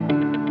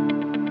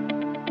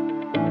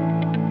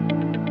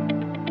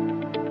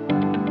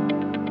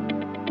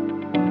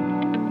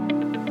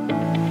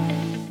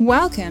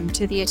Welcome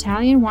to the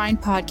Italian Wine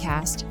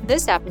Podcast.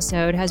 This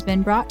episode has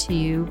been brought to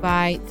you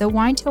by the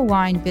Wine to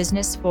Wine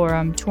Business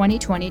Forum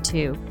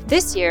 2022.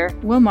 This year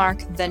will mark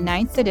the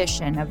 9th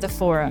edition of the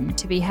forum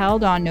to be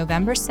held on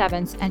November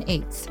 7th and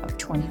 8th of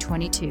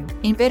 2022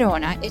 in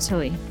Verona,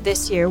 Italy.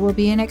 This year will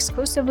be an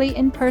exclusively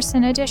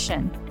in-person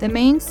edition. The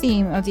main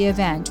theme of the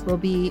event will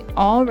be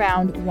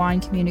all-round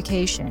wine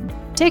communication.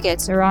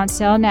 Tickets are on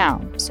sale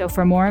now, so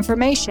for more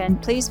information,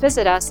 please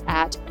visit us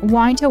at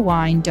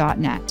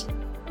winetowine.net.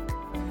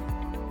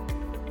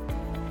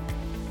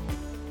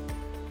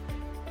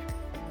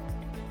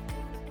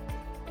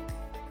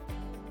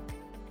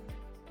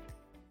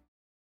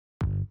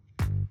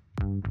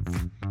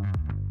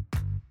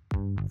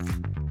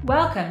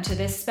 Welcome to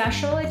this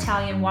special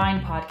Italian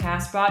Wine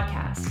Podcast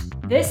broadcast.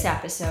 This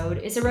episode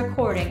is a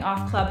recording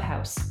off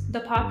Clubhouse,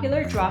 the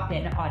popular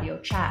drop-in audio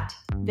chat.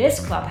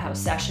 This Clubhouse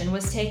session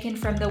was taken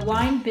from the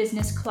Wine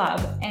Business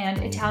Club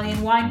and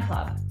Italian Wine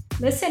Club.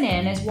 Listen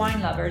in as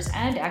wine lovers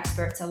and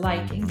experts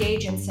alike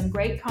engage in some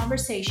great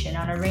conversation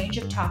on a range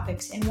of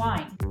topics in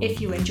wine. If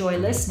you enjoy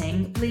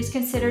listening, please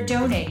consider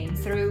donating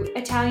through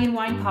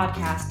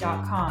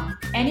ItalianWinePodcast.com.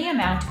 Any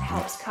amount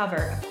helps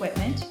cover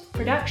equipment,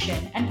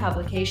 production, and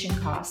publication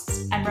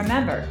costs. And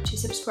remember to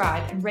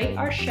subscribe and rate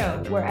our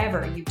show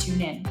wherever you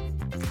tune in.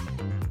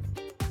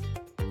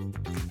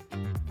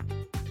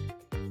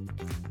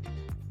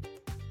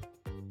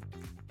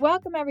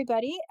 Welcome,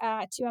 everybody,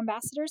 to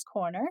Ambassador's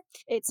Corner.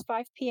 It's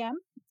 5 p.m.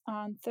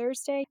 on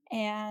Thursday,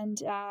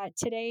 and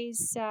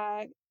today's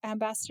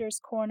Ambassador's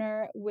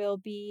Corner will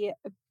be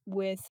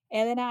with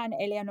Elena and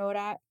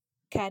Eleonora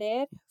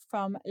Carrer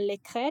from Les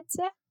Crêtes,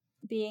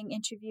 being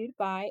interviewed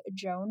by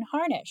Joan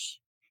Harnish.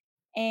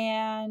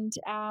 And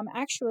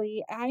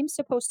actually, I'm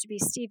supposed to be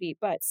Stevie,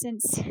 but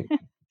since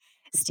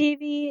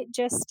Stevie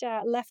just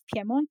left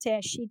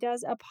Piemonte, she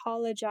does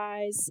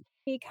apologize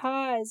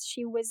because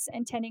she was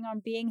intending on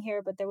being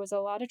here, but there was a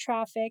lot of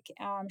traffic.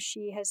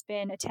 She has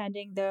been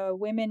attending the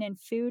Women in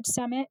Food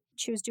Summit.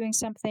 She was doing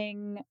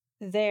something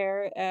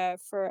there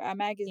for a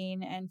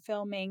magazine and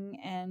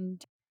filming.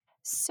 And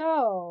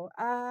so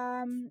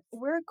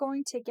we're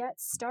going to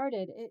get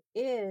started. It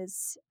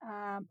is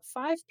 5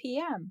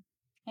 p.m.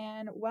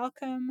 and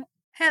welcome.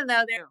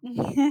 Hello there.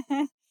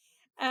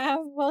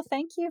 Well,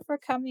 thank you for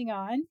coming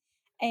on.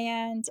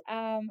 And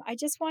I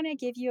just want to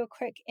give you a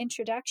quick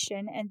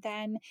introduction and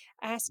then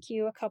ask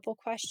you a couple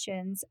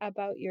questions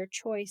about your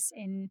choice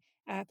in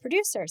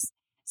producers.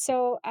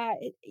 So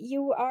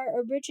you are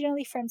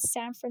originally from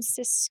San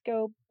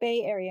Francisco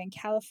Bay Area in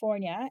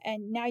California,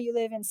 and now you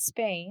live in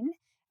Spain,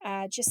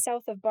 just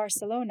south of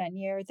Barcelona,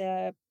 near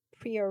the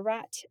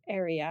Priorat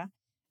area.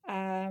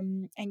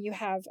 And you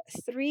have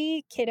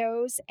 3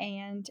 kiddos,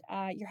 and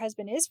your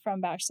husband is from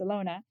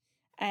Barcelona,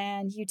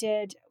 and you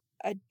did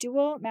a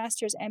dual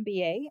master's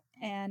MBA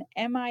and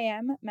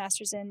MIM,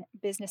 Master's in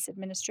Business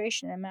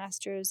Administration and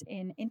Master's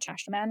in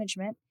International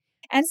Management,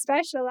 and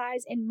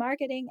specialize in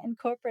marketing and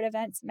corporate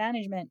events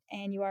management.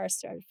 And you are a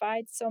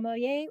certified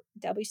sommelier,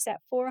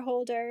 WSET 4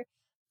 holder,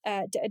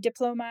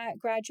 diploma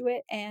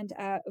graduate, and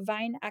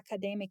Vine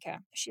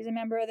Academica. She's a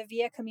member of the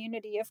VIA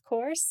community, of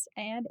course,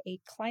 and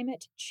a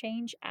climate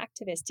change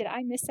activist. Did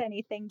I miss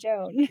anything,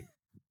 Joan?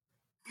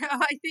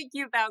 I think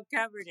you about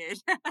covered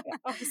it.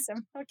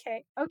 Awesome.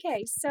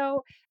 Okay.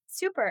 So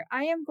super.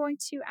 I am going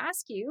to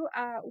ask you,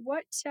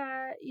 why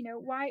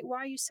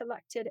you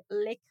selected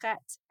Les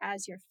Crêtes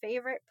as your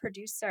favorite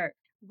producer.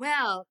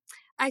 Well,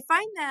 I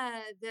find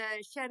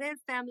the Charrer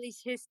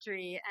family's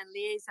history and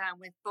liaison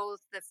with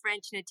both the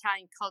French and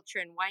Italian culture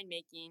and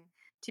winemaking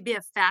to be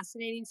a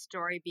fascinating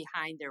story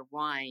behind their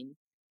wine.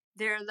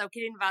 They're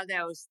located in Val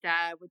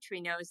d'Aosta, which we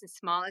know is the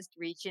smallest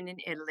region in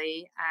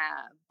Italy,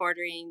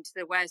 bordering to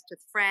the west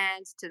with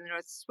France, to the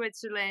north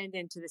Switzerland,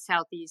 and to the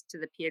southeast to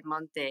the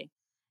Piemonte.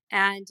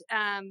 And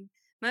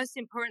most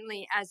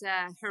importantly, as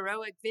a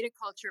heroic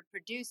viticulture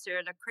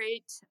producer, Les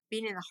Crêtes,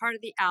 being in the heart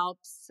of the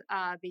Alps,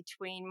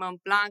 between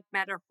Mont Blanc,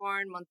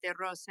 Matterhorn, Monte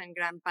Rosa, and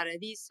Gran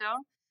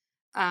Paradiso,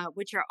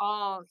 which are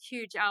all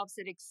huge Alps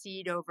that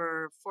exceed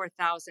over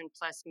 4,000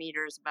 plus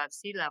meters above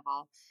sea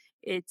level.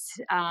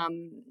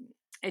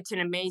 It's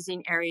an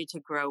amazing area to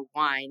grow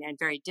wine and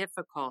very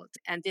difficult.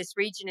 And this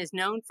region is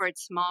known for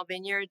its small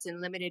vineyards and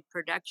limited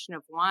production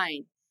of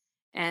wine.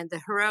 And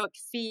the heroic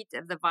feat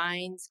of the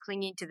vines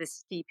clinging to the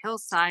steep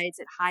hillsides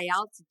at high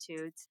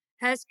altitudes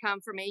has come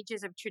from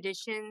ages of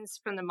traditions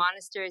from the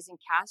monasteries and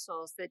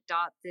castles that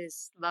dot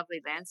this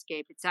lovely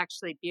landscape. It's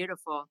actually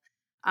beautiful.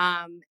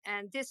 And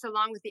this,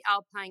 along with the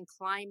alpine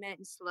climate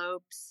and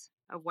slopes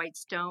of white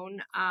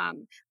stone,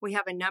 we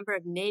have a number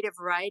of native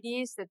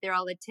varieties that they're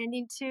all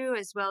attending to,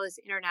 as well as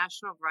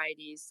international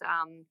varieties.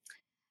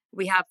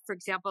 We have, for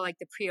example, like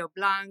the Priau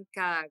Blanc,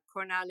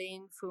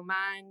 Cornalin,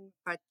 Fuman,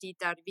 Petit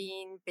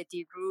Arvin,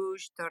 Petit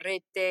Rouge,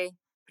 Torrette,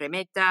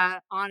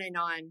 Premetta, on.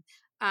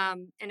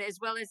 And as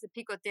well as the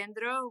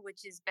Picotendro,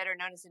 which is better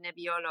known as the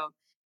Nebbiolo.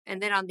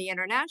 And then on the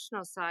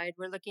international side,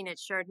 we're looking at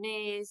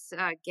Chardonnays,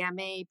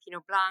 Gamay,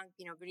 Pinot Blanc,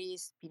 Pinot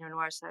Gris, Pinot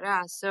Noir,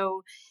 Syrah.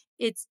 So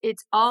it's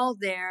all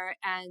there,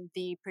 and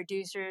the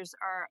producers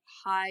are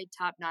high,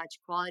 top-notch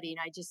quality.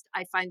 And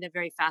I find them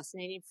very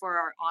fascinating for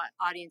our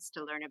audience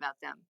to learn about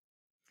them.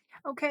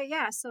 Okay,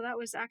 yeah. So that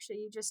was actually,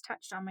 you just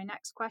touched on my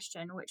next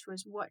question, which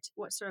was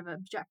what sort of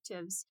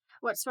objectives,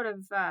 what sort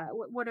of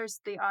what is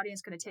the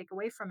audience going to take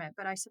away from it?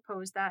 But I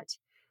suppose that's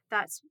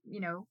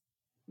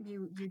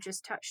you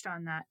just touched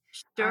on that.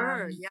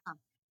 Sure, yeah.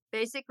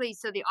 Basically,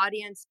 so the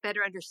audience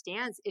better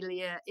understands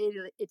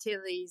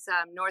Italy's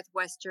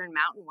northwestern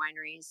mountain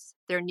wineries,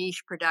 their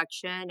niche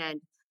production,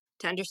 and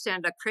to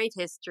understand the Crate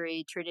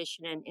history,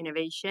 tradition, and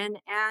innovation,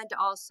 and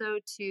also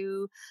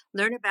to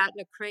learn about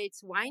Le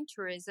Crate's wine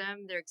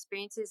tourism, their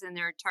experiences, and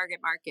their target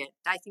market.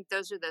 I think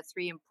those are the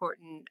three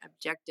important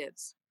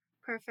objectives.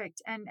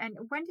 Perfect. And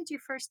when did you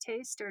first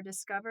taste or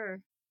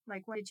discover,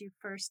 like when did you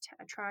first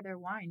try their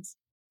wines?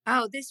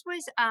 Oh, this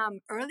was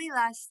early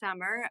last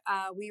summer.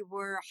 We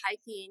were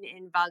hiking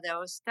in Val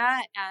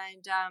d'Aosta,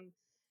 and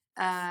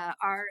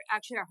our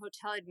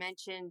hotel had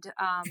mentioned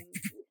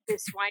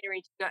this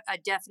winery to a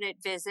definite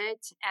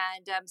visit.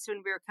 And so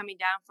when we were coming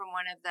down from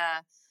one of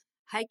the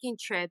hiking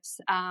trips,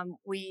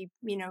 we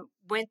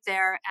went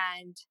there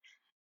and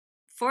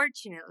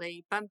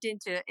fortunately bumped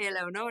into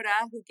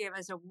Eleonora, who gave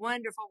us a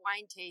wonderful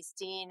wine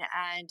tasting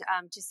and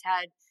just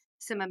had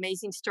some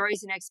amazing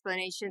stories and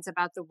explanations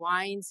about the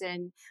wines.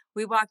 And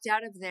we walked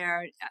out of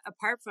there.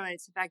 Apart from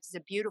it, in fact, it's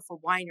a beautiful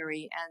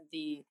winery, and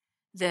the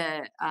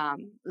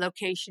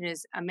location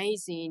is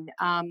amazing.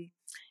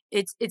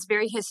 It's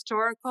very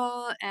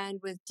historical and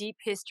with deep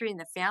history in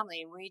the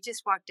family. And we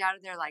just walked out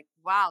of there like,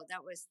 wow,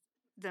 that was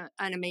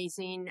an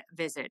amazing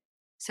visit.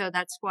 So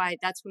that's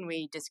when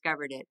we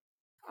discovered it.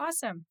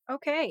 Awesome.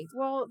 Okay.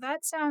 Well,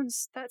 that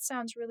sounds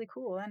really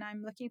cool, and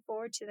I'm looking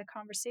forward to the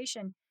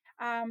conversation.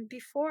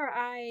 Before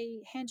I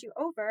hand you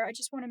over, I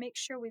just want to make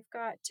sure we've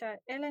got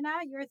Elena.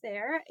 You're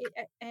there,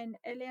 and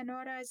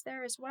Eleonora is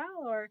there as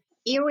well, or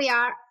Here we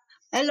are.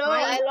 Hello,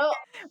 great, hello.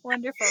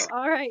 wonderful.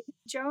 All right,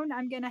 Joan,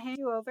 I'm going to hand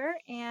you over,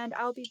 and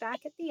I'll be back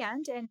at the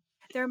end, and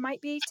there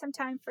might be some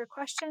time for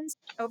questions.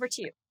 Over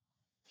to you.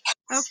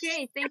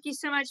 Okay, thank you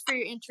so much for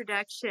your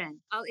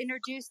introduction. I'll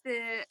introduce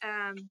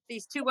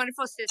these two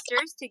wonderful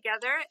sisters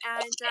together,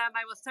 and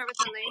I will start with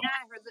Elena,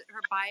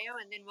 her bio,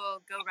 and then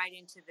we'll go right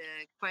into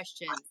the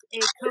questions. A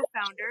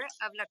co-founder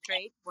of La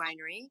Crate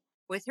Winery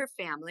with her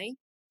family,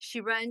 she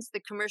runs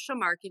the commercial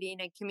marketing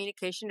and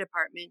communication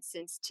department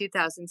since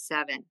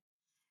 2007.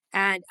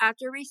 And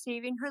after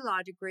receiving her law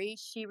degree,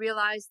 she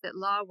realized that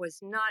law was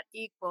not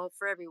equal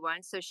for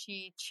everyone, so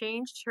she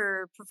changed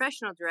her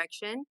professional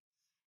direction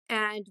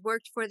and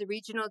worked for the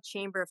Regional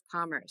Chamber of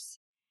Commerce.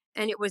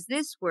 And it was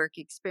this work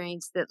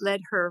experience that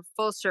led her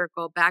full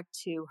circle back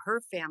to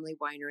her family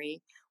winery,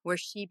 where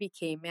she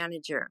became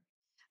manager.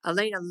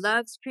 Elena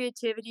loves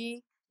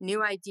creativity,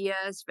 new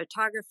ideas,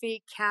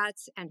 photography,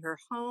 cats, and her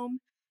home.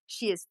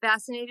 She is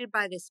fascinated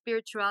by the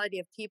spirituality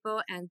of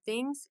people and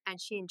things,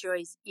 and she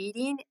enjoys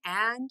eating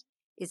and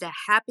is a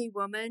happy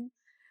woman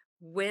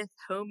with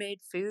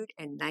homemade food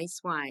and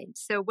nice wine.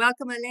 So,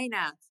 welcome,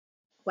 Elena.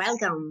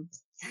 Welcome.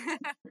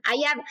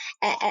 I have,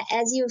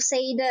 as you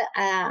said,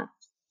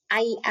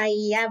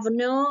 I have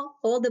no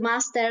all the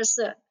masters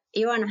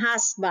you and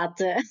has, but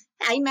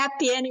I'm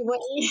happy anyway.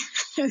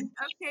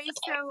 Okay,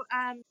 so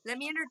let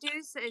me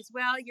introduce as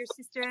well your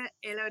sister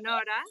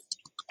Eleonora.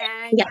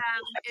 And Yeah.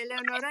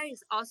 Eleonora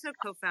is also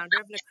co-founder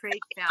of Le Craig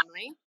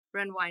Family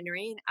Run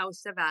Winery in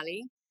Aosta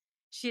Valley.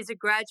 She is a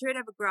graduate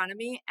of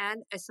agronomy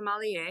and a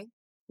sommelier,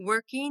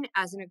 working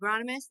as an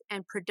agronomist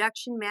and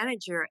production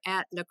manager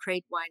at Le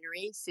Craig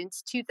Winery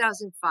since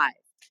 2005.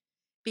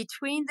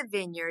 Between the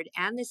vineyard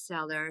and the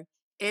cellar,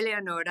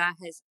 Eleonora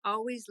has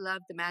always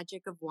loved the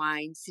magic of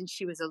wine since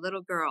she was a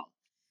little girl.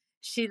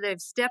 She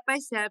lives step by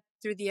step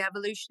through the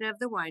evolution of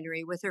the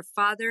winery with her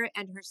father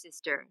and her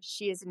sister.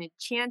 She is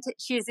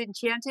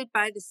enchanted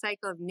by the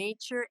cycle of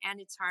nature and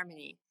its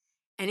harmony.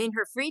 And in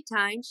her free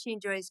time, she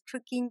enjoys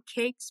cooking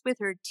cakes with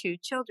her two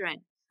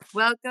children.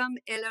 Welcome,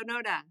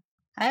 Eleonora.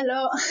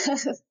 Hello.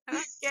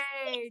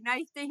 Okay,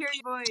 nice to hear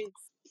your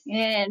voice.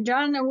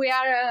 John, we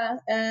are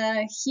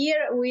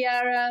here. We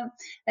are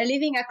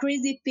living a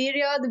crazy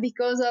period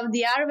because of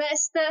the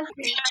harvest. And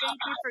thank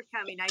you for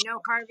coming. I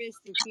know harvest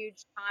is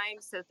huge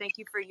time, so thank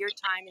you for your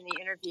time in the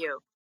interview.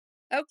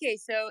 Okay,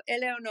 so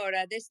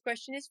Eleonora, this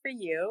question is for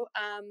you.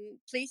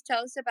 Please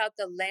tell us about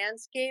the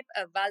landscape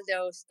of Val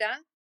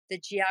d'Aosta, the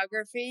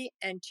geography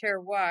and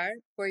terroir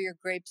where your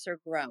grapes are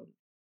grown.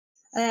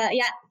 I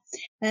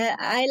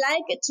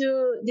like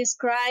to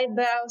describe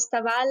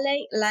Aosta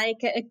Valley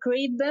like a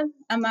crib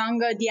among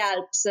the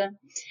Alps.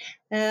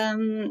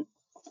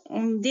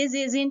 This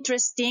is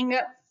interesting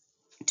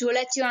to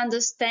let you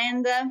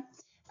understand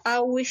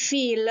how we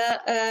feel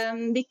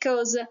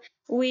because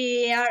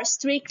we are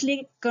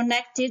strictly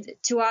connected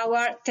to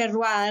our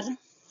terroir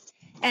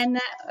and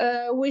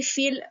we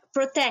feel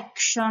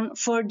protection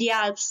for the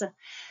Alps.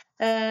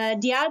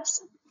 The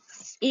Alps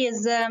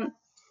is a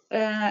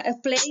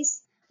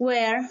place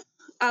where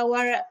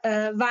our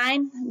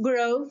vine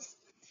grow,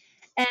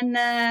 and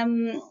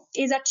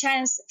is a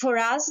chance for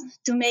us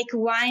to make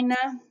wine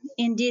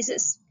in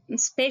this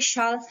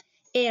special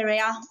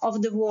area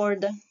of the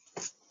world.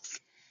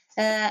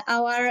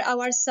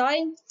 Our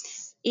soil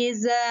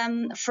is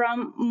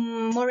from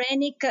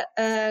morainic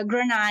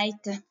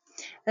granite.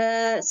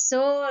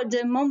 So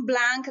the Mont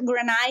Blanc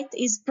granite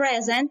is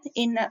present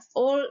in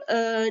all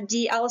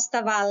the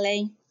Aosta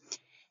Valley.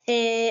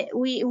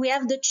 We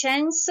have the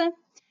chance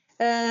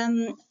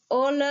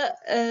all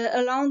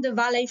along the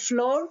valley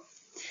floor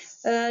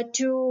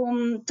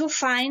to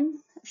find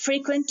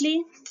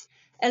frequently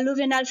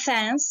alluvial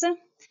fans,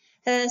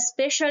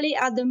 especially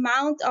at the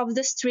mouth of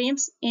the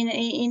streams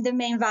in the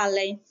main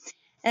valley.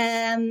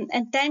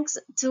 And thanks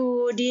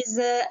to these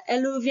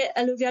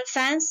alluvial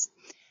fans,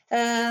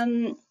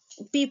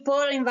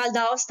 people in Val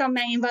d'Aosta,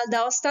 men in Val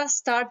d'Aosta,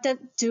 started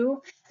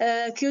to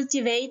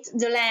cultivate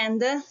the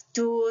land,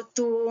 to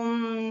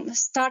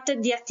start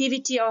the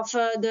activity of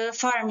the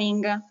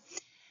farming,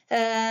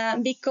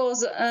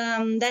 because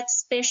that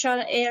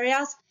special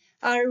areas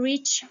are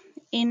rich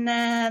in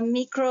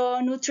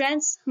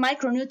micronutrients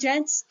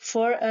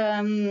for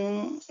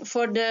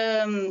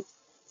the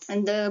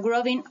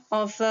growing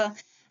of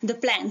the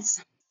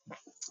plants,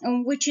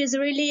 which is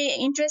really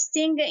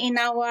interesting in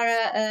our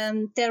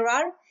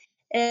terroir.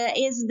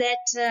 Is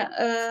that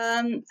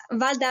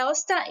Val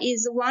d'Aosta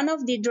is one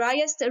of the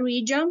driest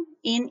region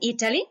in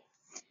Italy,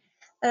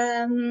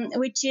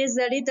 which is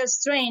a little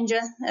strange.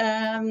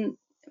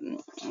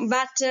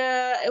 But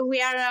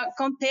we are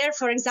compared,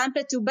 for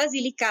example, to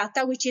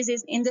Basilicata, which is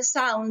in the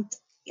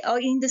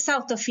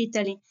south of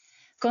Italy,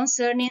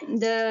 concerning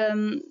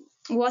the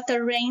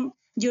water rain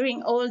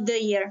during all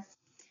the year.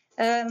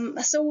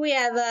 So we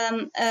have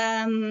a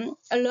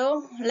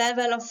low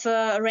level of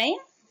rain,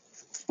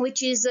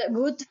 which is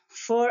good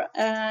for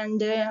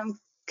the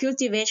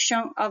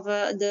cultivation of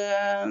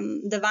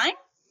the vine.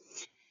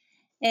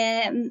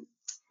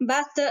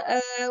 But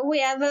we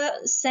have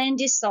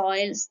sandy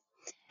soils.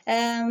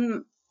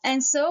 And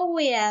so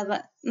we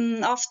have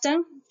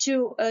often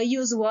to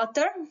use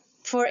water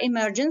for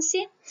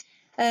emergency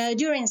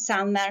during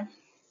summer.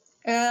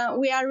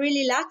 We are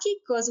really lucky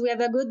because we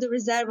have a good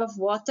reserve of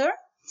water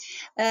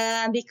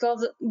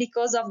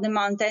because of the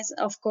mountains,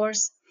 of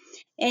course.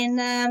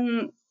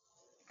 And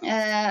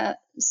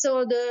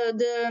so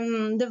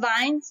the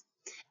vines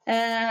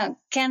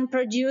can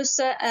produce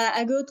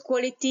a good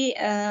quality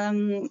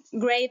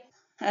grape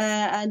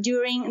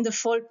during the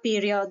fall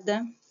period.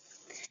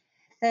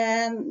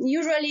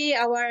 Usually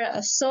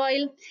our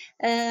soil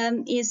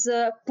is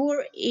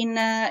poor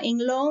in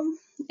loam,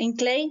 in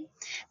clay,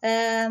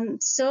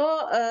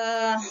 so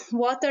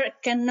water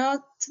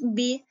cannot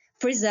be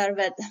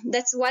preserved.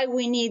 That's why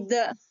we need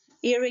the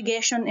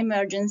irrigation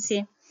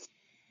emergency.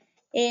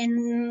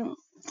 And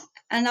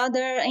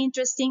another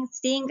interesting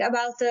thing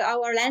about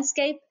our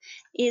landscape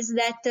is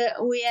that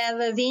we have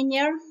a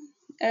vineyard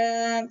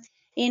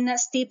in a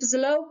steep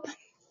slope.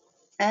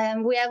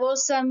 We have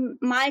also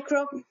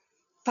micro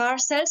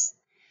parcels.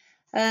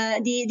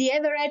 The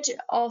average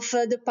of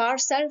the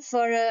parcel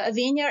for a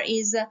vineyard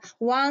is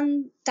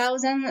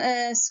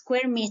 1,000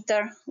 square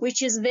meter,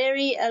 which is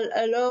very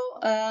a low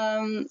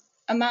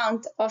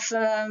amount of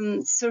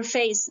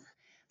surface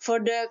for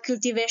the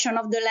cultivation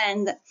of the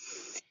land.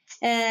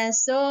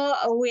 So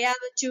we have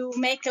to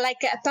make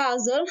like a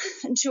puzzle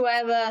to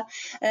have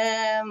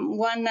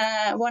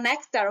 1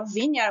 hectare of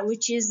vineyard,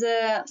 which is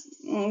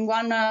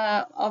one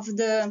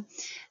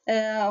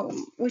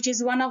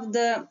of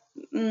the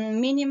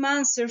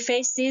minimum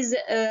surfaces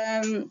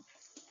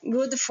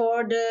good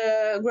for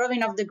the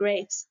growing of the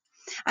grapes.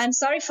 I'm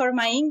sorry for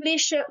my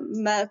English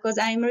because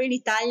I'm really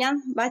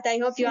Italian, but I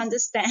hope you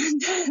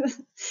understand.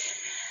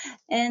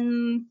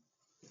 And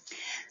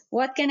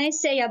what can I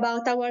say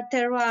about our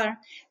terroir?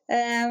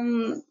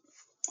 Well,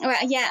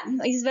 yeah,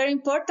 it's very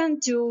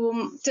important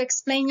to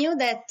explain you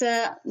that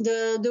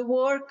the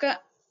work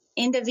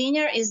in the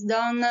vineyard is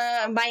done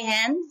by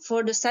hand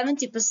for the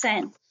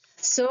 70%.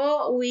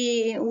 So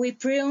we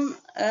prune,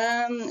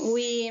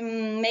 we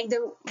make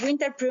the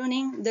winter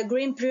pruning, the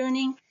green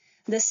pruning,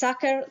 the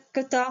sucker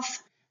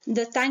cutoff,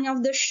 the tying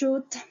of the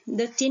shoot,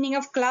 the thinning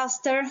of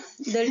cluster,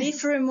 the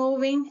leaf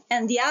removing,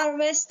 and the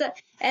harvest,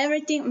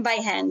 everything by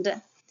hand.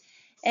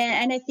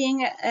 And I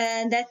think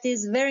that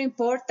is very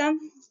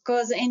important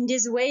because in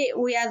this way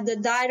we have the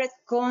direct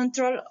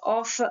control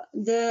of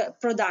the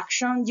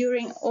production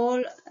during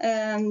all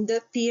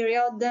the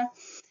period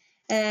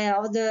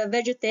of the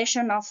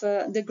vegetation of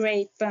the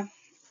grape.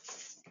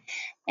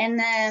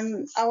 And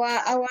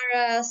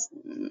our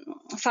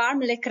farm,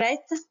 Le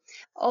Crête,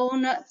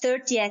 own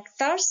 30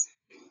 hectares,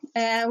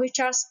 which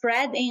are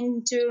spread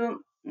in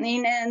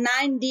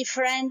 9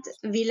 different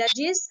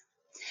villages.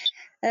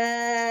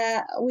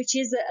 Which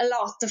is a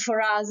lot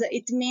for us.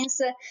 It means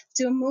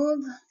to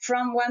move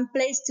from one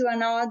place to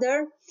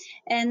another,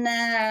 and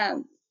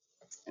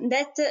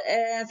that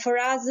for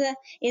us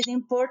is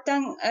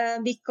important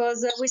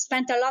because we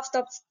spent a lot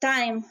of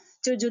time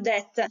to do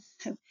that.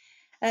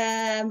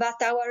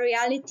 but our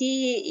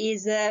reality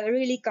is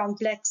really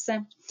complex.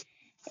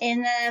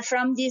 And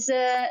from these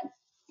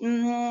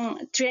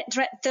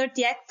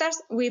 30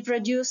 hectares, we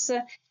produce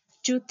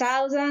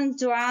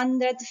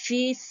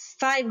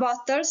 2,205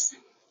 bottles,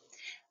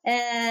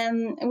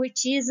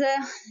 which is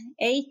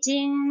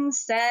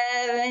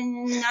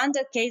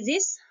 18,700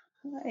 cases.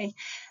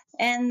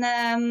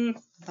 And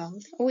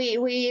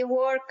we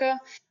work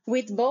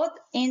with both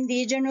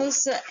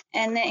indigenous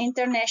and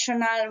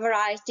international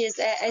varieties,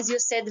 as you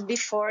said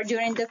before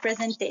during the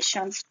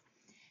presentation.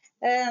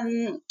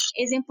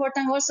 It's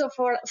important also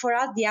for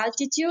us the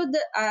altitude.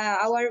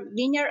 Our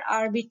vineyards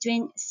are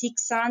between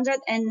 600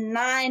 and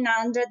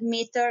 900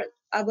 meters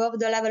above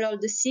the level of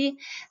the sea,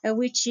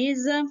 which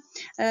is in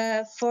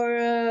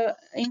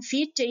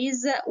feet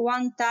is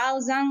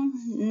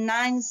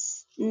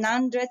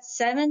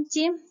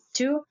 1,970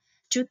 to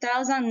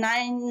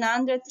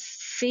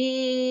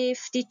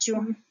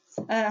 2,952.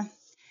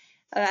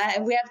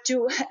 We have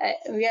to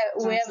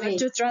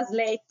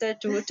translate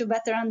to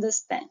better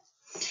understand.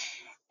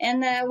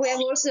 And we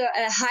have also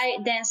a high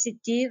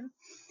density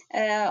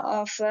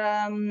of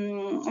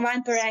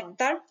wine per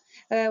hectare.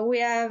 We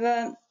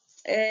have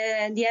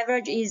the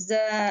average is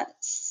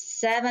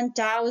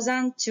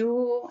 7,000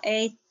 to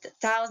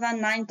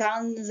 8,000,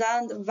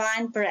 9,000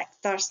 wine per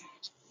hectare.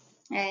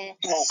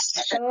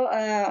 So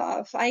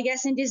I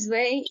guess in this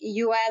way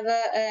you have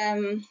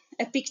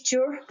a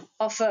picture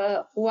of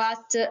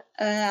what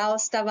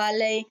Aosta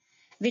Valley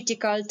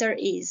viticulture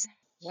is.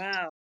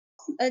 Wow.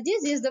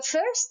 This is the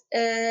first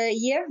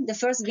year, the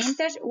first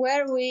vintage,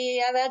 where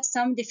we have had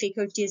some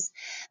difficulties.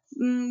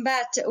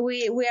 But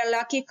we are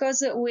lucky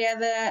because we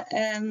have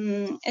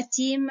a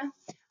team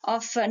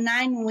of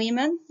 9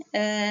 women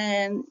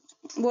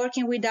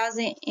working with us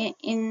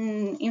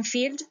in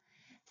field.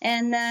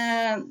 And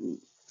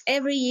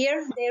every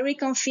year they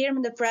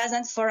reconfirm the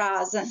present for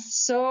us.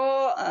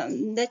 So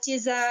that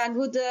is a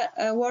good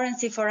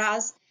warranty for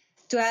us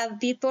to have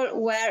people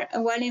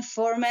well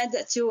informed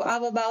to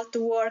have about to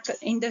work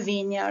in the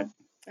vineyard.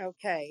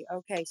 Okay,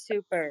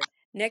 super.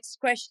 Next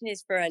question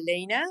is for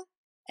Elena.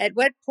 At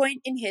what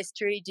point in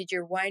history did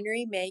your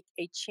winery make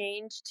a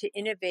change to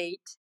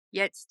innovate,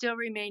 yet still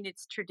remain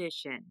its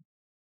tradition?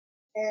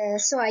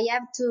 So I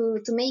have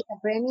to make a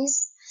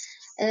premise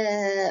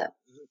that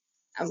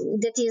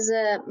is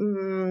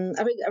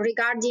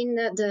regarding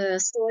the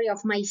story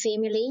of my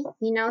family.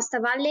 In Aosta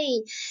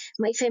Valley,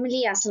 my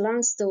family has a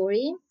long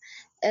story.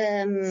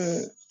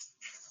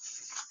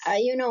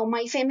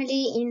 My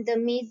family in the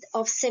mid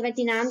of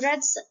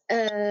 1700s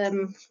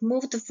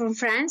moved from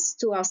France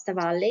to Aosta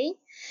Valley,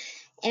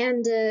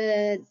 and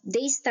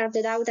they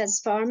started out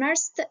as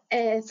farmers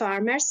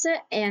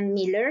and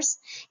millers,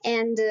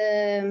 and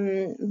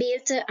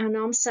built an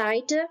home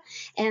site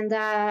and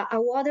a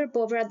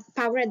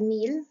water-powered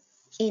mill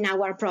in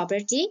our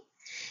property,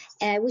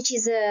 which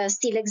is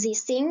still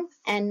existing,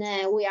 and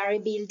we are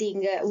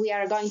rebuilding. We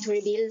are going to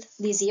rebuild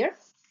this year,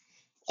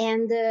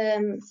 and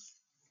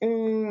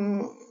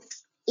in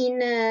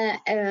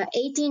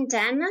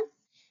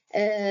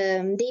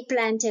 1810, they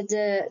planted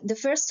the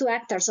first 2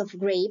 hectares of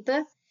grape,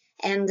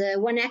 and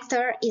 1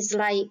 hectare is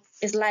like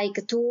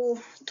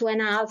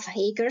 2.5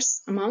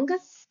 acres among.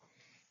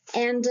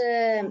 And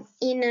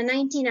in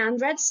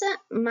 1900s,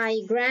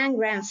 my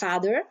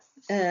grandfather,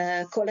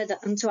 called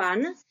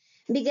Antoine,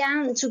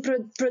 began to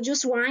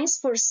produce wines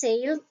for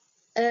sale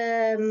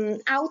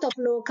out of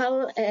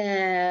local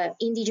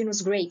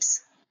indigenous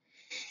grapes.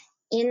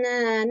 In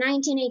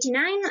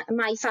 1989,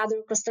 my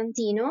father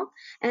Costantino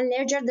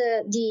enlarged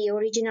the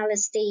original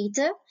estate,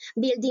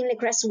 building Le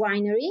Cresse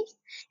Winery,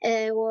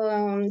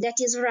 that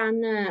is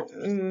run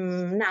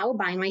now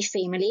by my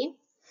family.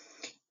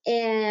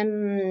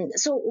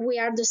 So we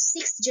are the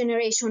 6th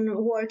generation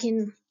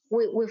working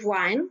with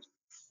wine.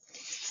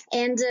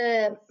 And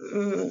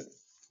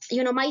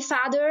my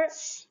father,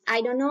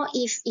 I don't know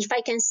if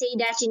I can say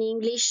that in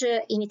English.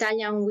 In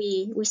Italian,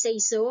 we say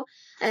so.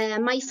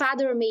 My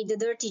father made the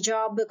dirty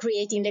job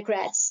creating Le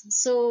Cresse.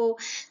 So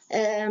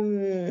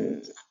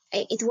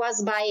it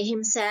was by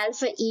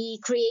himself. He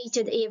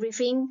created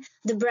everything,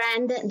 the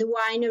brand, the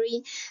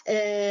winery.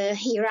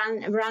 He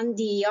ran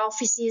the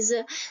offices,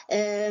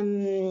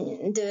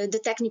 the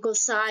technical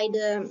side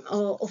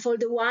of all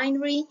the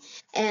winery,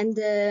 and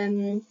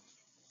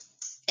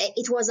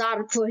it was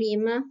hard for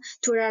him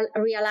to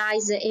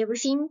realize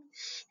everything.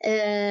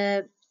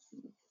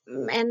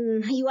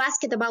 And you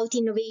asked about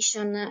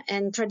innovation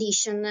and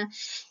tradition.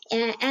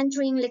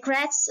 Entering Le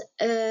Cresse,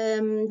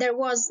 there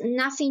was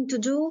nothing to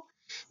do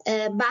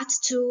but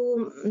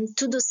to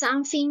do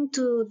something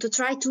to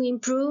try to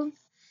improve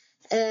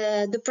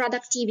the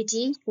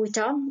productivity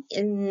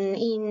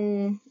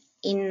in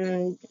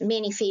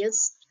many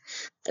fields,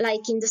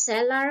 like in the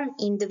cellar,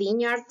 in the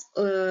vineyard,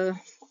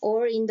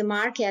 or in the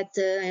market,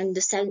 and the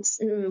sales,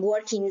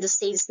 working the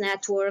sales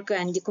network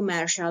and the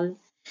commercial.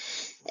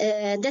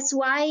 That's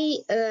why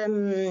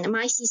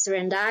my sister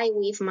and I,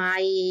 with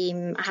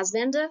my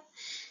husband,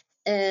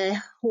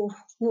 who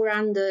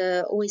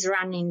is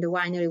running the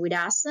winery with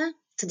us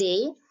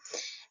today,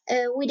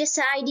 we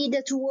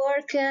decided to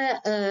work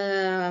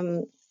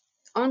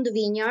on the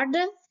vineyard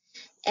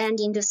and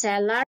in the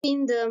cellar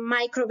in the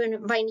micro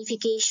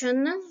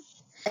vinification.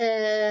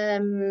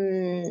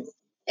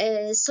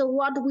 So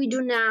what we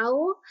do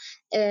now,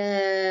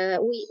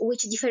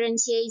 which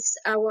differentiates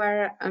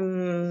our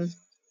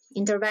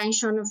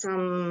intervention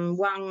from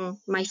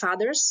my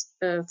father's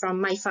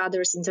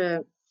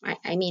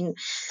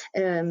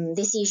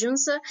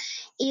decisions,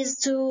 is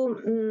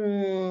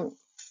to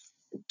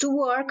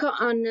work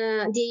on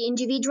the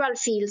individual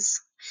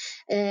fields,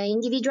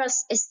 individual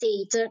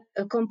estate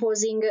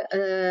composing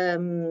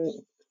the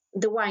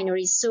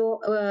wineries. So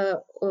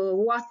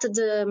what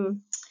the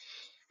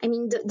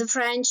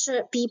French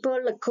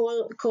people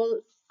call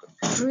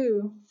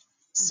cru.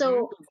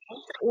 So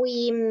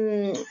we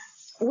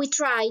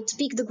try to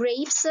pick the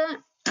grapes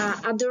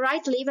at the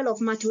right level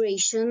of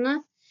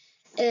maturation.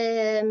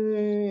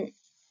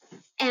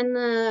 And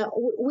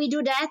we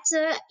do that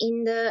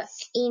in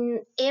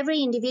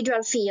every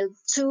individual field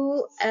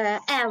to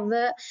have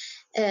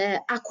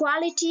a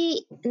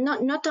quality,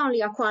 not only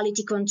a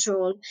quality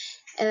control,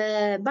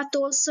 but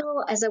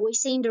also, as I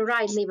was saying, the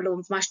right level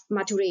of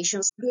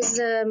maturation. These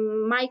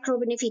micro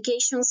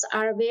vinifications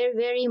are very,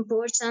 very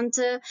important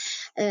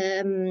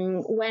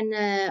when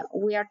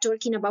we are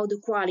talking about the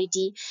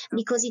quality,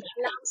 because it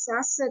allows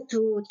us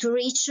to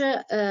reach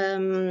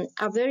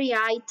a very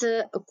high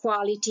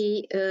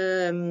quality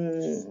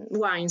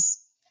wines.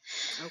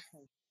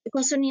 Okay.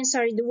 Concerning,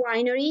 the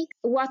winery,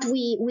 what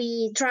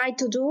we try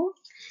to do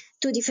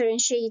to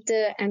differentiate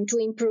and to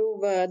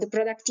improve the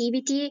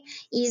productivity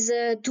is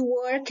to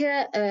work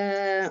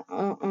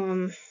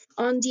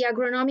on the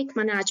agronomic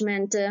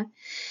management.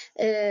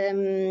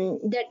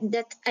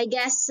 That I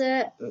guess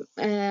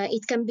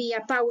it can be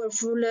a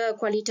powerful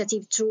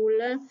qualitative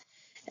tool.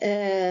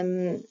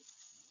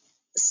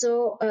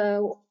 So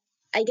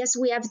I guess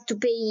we have to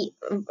pay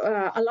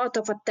a lot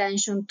of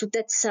attention to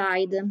that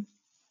side.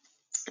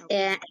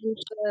 And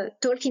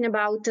talking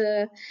about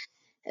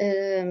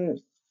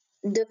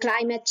the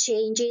climate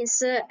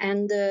changes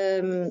and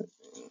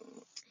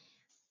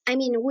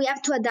we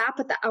have to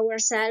adapt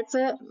ourselves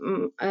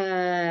to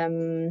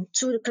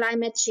the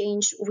climate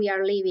change we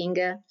are living,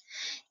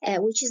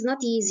 which is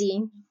not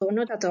easy, or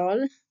not at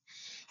all.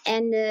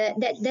 And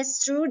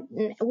that's true.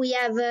 We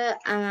have,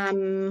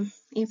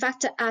 in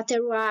fact, a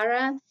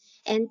terroir,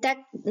 and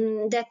that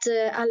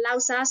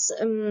allows us,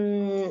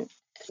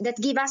 that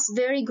give us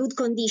very good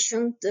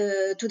condition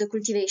to the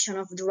cultivation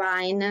of the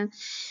wine,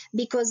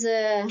 because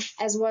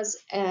as was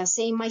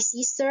saying my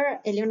sister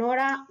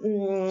Eleonora,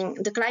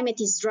 the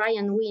climate is dry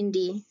and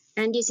windy,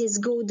 and this is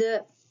good.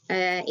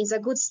 Is a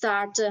good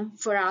start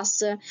for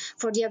us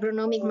for the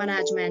agronomic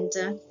management.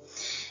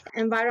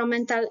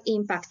 Environmental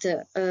impact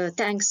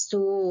thanks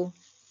to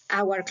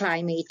our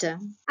climate.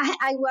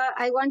 I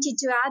wanted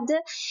to add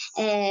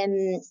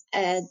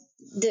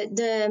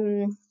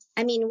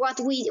what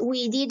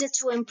we did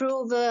to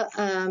improve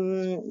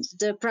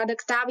the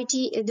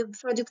productivity,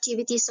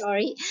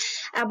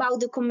 about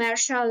the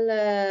commercial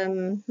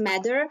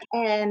matter,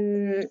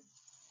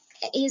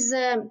 is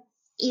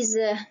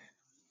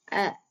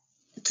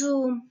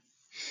to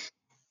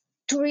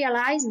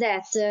realize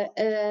that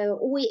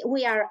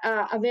we are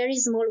a very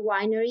small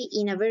winery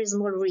in a very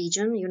small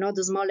region,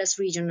 the smallest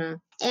region,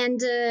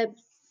 and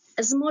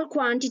small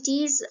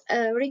quantities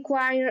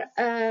require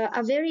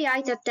a very high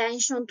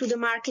attention to the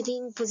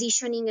marketing,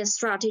 positioning, and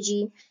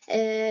strategy.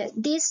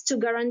 This to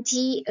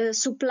guarantee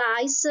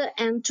supplies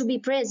and to be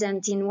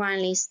present in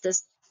wine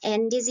lists.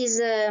 And this is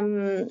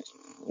a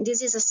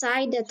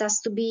side that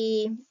has to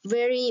be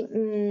very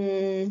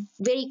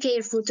very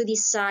careful to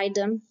this side.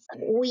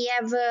 We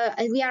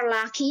are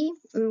lucky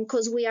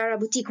because we are a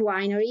boutique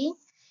winery,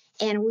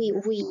 and we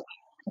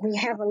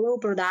have a low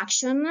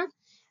production,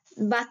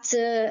 but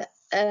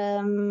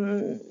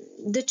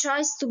the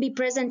choice to be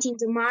present in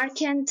the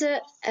market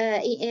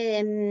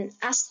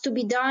has to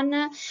be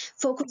done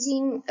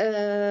focusing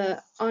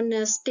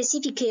on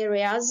specific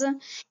areas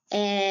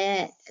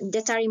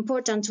that are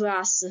important to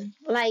us.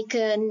 Like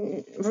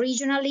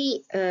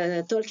regionally,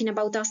 talking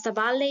about Asta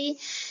Valley,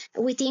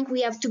 we think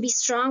we have to be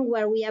strong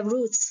where we have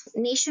roots.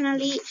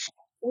 Nationally,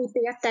 we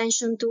pay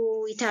attention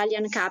to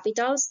Italian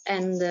capitals,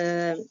 and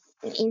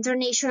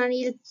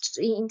internationally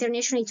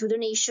to the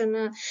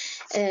nation,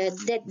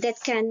 that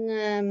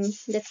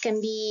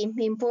can be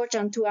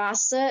important to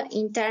us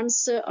in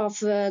terms of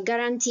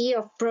guarantee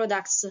of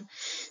products.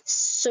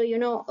 So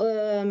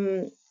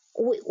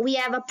we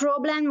have a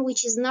problem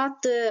which is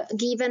not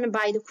given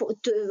by the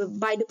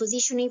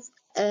positioning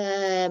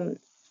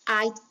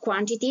high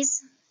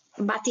quantities,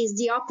 but is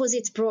the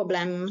opposite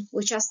problem,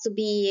 which has to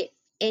be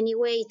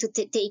anyway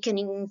taken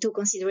into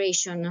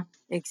consideration.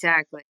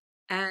 Exactly.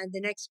 And the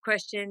next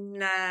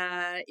question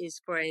is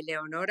for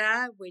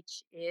Eleonora,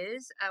 which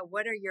is,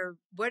 what are your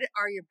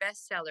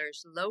best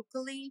sellers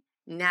locally,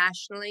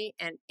 nationally,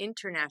 and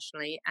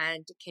internationally?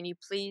 And can you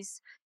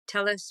please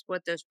tell us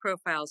what those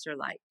profiles are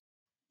like?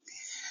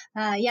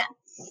 I'd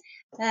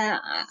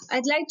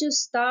like to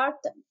start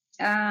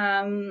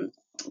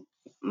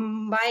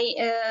by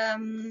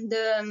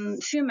the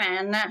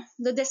Fumain,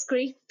 the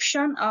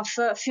description of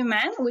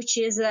Fumain, which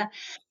is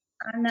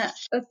an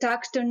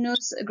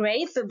autochthonous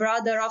grape,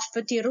 brother of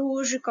Petit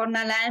Rouge,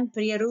 Cornalin,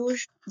 Prix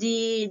Rouge,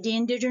 the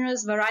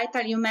indigenous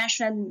varietal you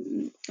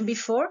mentioned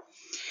before.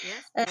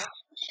 Yes.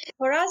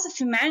 For us,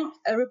 Fumain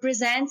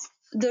represents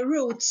the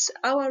roots,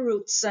 our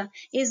roots,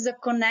 is the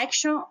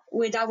connection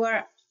with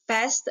our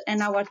past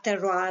and our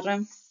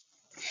terroir.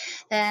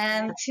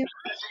 As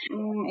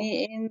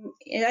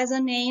a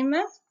name,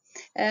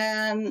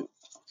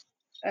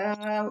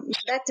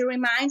 that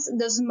reminds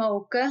the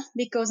smoke,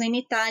 because in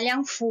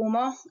Italian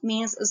fumo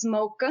means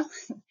smoke,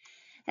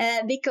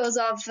 because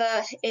of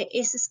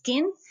its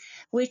skin,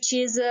 which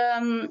is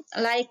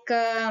like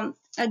a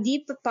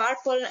deep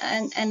purple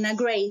and a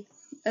gray,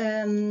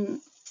 and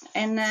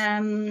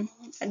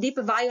a deep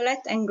violet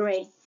and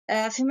gray.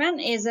 Fumain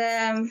is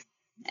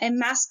a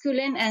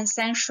masculine and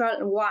sensual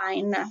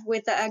wine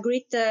with a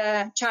great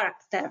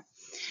character,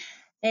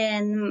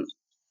 and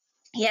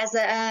he has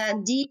a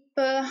deep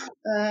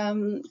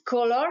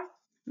color,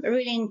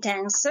 really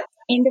intense.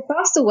 In the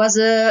past,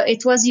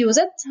 it was used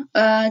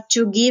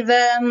to give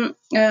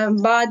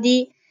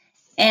body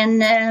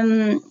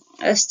and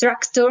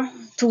structure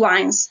to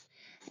wines,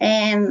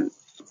 and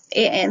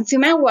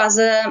Fumain was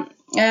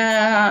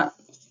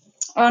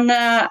on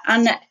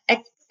an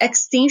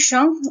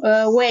extinction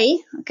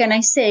way. Can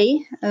I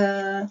say?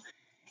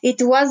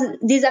 It was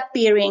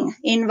disappearing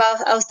in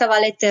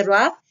Aosta-Valle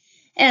Terroir,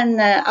 and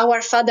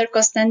our father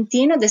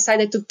Costantino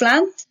decided to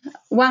plant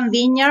one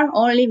vineyard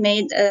only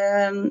made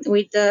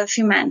with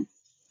Fumain.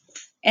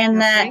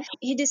 And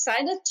he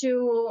decided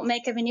to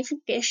make a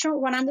vinification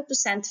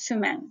 100%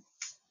 Fumain,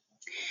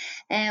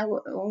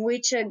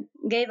 which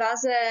gave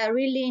us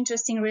really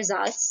interesting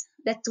results.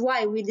 That's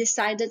why we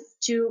decided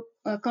to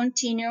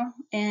continue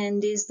in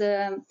this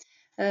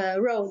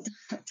road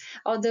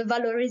of the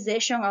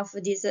valorization of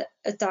this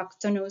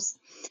autochthonous.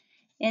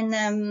 And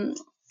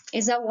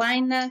is a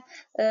wine at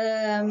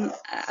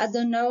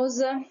the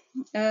nose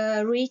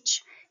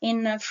rich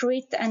in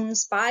fruit and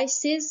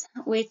spices,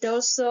 with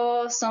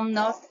also some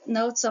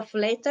notes of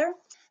leather.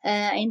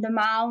 In the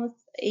mouth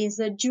is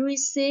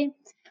juicy,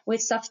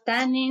 with soft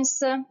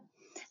tannins,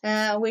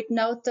 with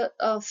note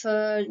of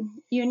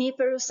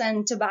juniperus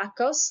and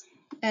tobaccos,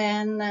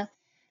 and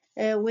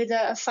with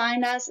a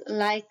fineness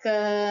like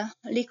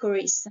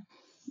licorice.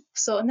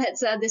 So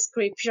that's a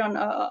description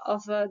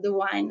of the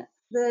wine.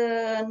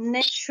 The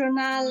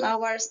national,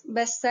 our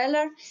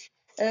bestseller,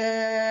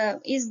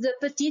 is the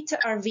Petite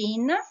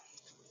Arvine.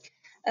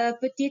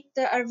 Petite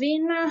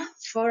Arvine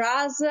for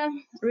us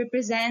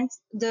represents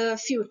the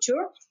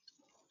future.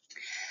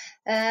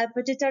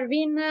 Petite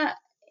Arvine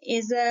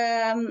is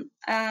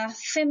a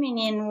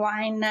feminine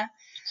wine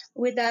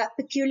with a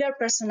peculiar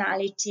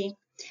personality.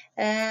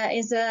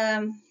 Is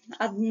a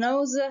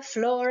nose,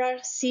 floral,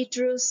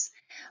 citrus,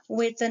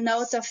 with a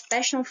note of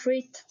passion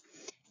fruit,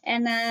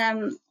 and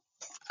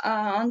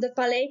on the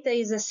palate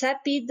is a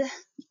sapid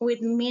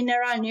with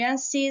mineral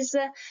nuances,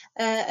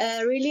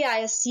 really high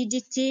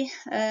acidity,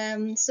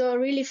 so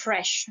really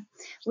fresh,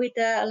 with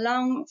a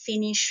long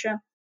finish.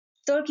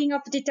 Talking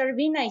of Petite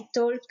Arvine, I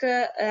talk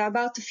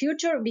about the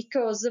future,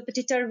 because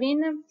Petite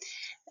Arvine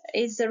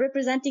is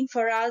representing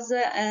for us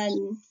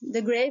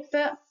the grape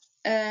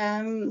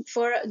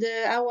for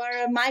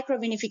our micro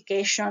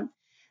vinification.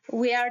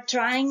 We are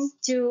trying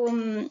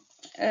to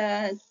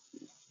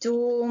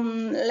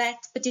let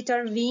Petite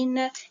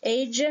Arvine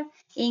age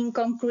in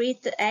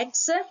concrete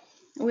eggs.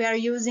 We are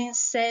using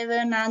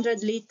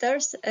 700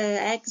 liters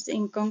eggs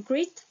in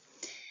concrete,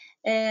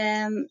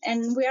 and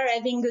we are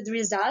having good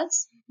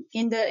results.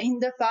 In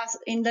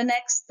the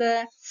next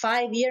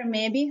 5 years,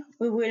 maybe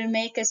we will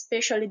make a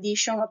special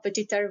edition of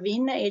Petite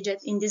Arvine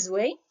aged in this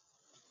way.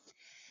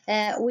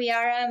 We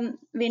are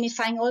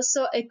vinifying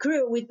also a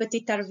cru with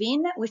Petite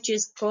Arvine, which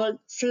is called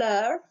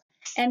Fleur.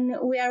 And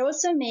we are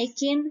also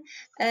making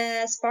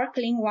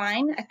sparkling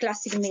wine, a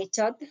classic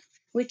method,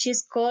 which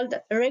is called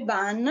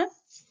Reban,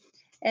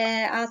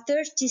 a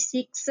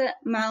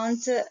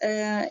 36-month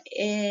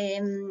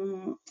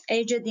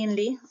aged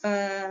in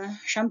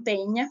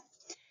champagne.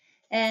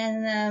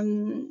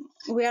 And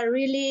we are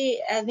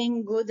really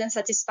having good and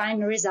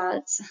satisfying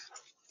results.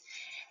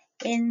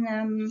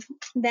 And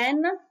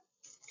then,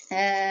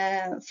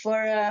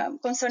 for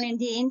concerning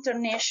the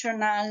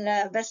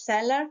international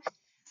bestseller,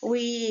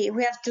 we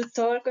have to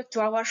talk to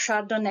our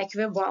Chardonnay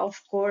Québécois,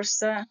 of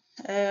course.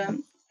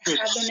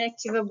 Chardonnay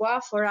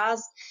Québécois for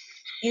us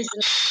is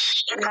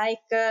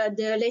like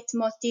the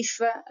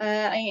leitmotif.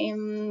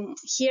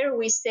 Here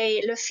we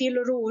say le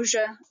fil rouge,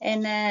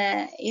 and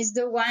is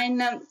the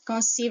wine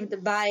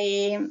conceived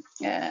by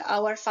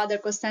our father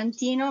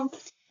Costantino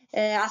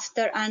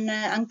after an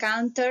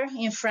encounter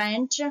in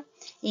French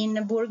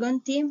in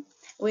Burgundy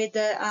with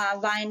a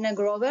vine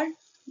grower,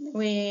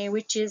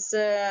 which is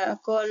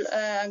called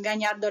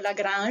Gagnard de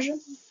Lagrange.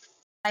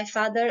 My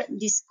father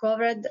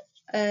discovered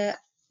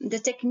the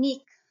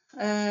technique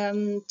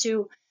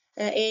to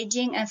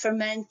aging and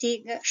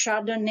fermenting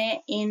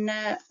Chardonnay in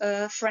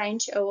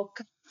French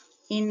oak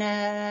in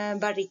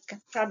barrique.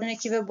 Chardonnay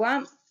Cuvée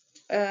Bois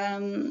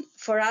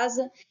for us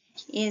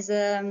is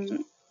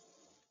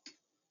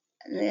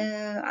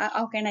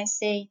how can I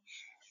say,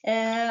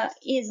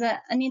 is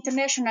an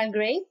international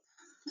grape,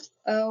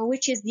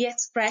 which is the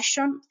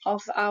expression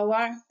of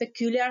our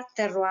peculiar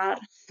terroir.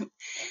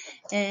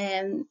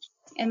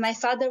 And my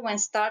father, when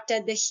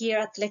started here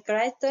at Le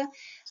Crête,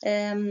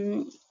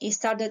 he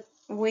started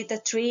with the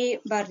 3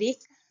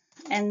 barriques,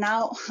 and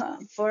now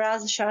for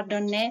us,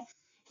 Chardonnay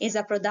is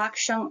a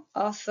production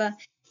of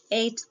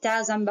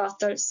 8,000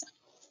 bottles.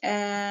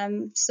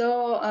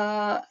 So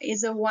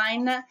it's a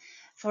wine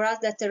for us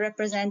that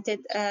represented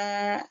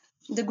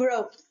the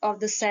growth of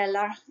the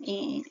cellar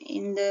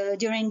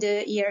during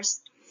the years.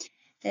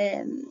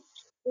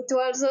 It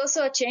was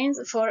also a change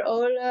for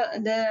all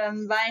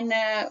the vine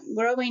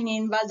growing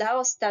in Val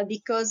d'Aosta,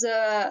 because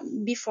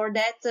before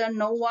that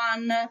no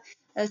one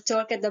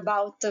talked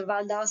about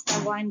Val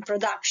d'Aosta wine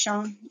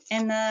production.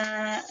 And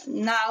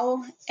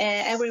now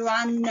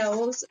everyone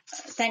knows,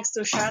 thanks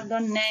to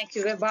Chardonnay,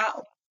 Cuvée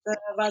Bois,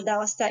 Val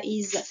d'Aosta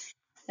is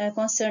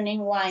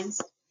concerning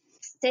wines.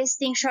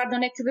 Tasting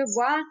Chardonnay Cuvée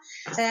Bois,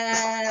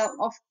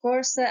 of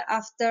course,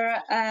 after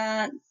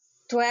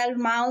 12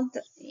 months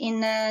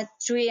in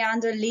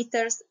 300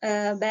 liters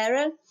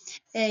barrel,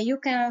 you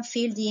can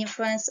feel the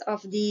influence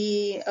of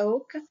the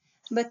oak,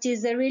 but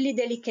it's a really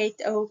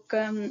delicate oak.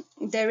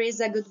 There is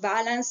a good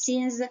balance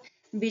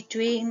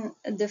between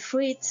the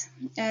fruit.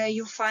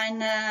 You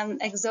find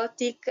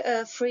exotic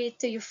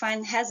fruit, you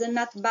find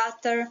hazelnut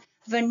butter,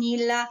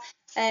 vanilla,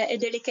 a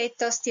delicate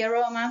toasty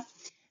aroma.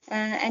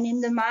 And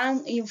in the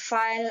man you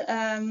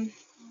find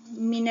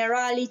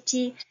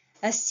minerality,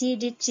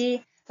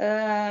 acidity,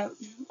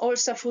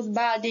 also fruit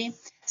body.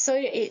 So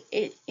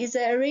it is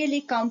a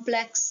really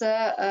complex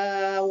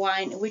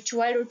wine, which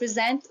well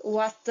represent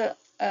what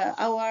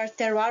our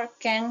terroir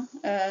can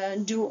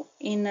do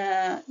in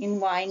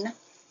wine.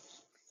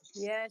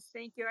 Yes,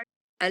 thank you.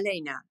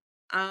 Elena,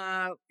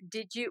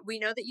 we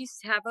know that you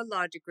have a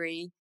law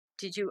degree.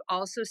 Did you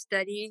also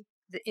study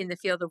in the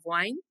field of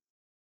wine?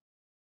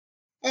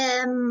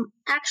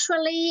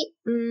 Actually,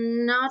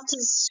 not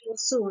so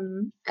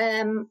soon.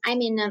 I'm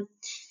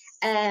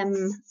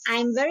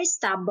very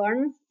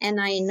stubborn, and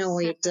I know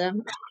it.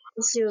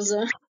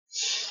 Susan.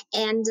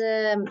 And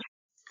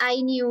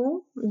I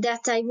knew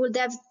that I would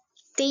have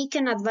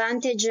taken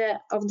advantage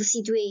of the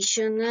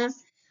situation,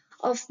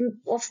 of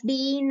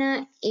being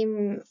a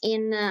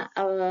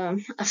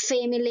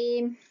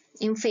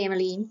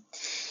family,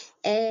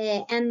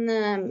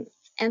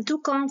 and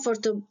too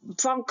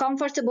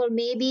comfortable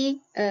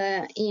maybe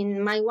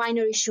in my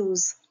winery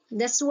shoes.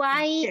 That's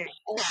why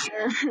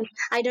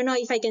I don't know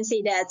if I can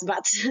say that,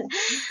 but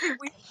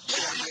We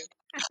believe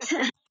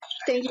you.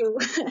 thank you.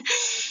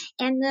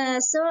 And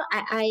so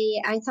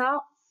I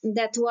thought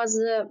that was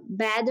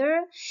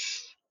better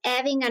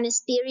having an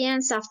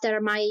experience after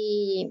my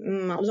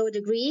law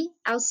degree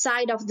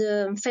outside of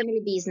the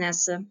family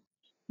business.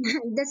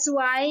 That's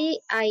why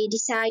I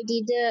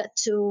decided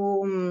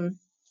to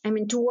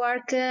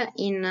work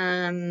in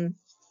the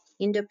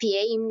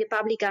PA, in the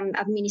public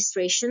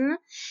administration.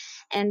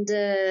 And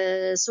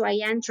so I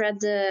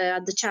entered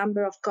at the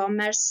Chamber of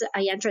Commerce.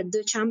 I entered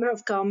the Chamber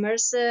of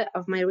Commerce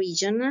of my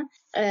region.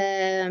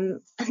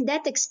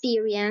 That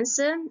experience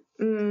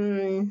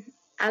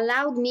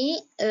allowed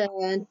me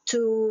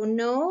to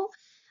know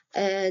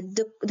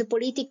the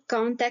political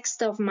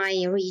context of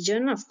my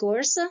region, of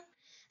course,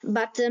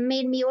 but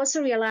made me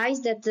also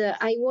realize that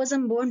I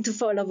wasn't born to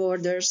follow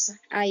orders.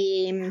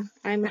 I'm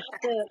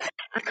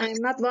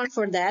not born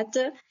for that,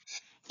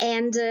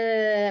 and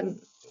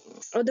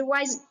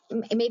otherwise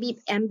maybe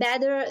I'm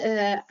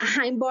better.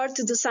 I'm born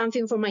to do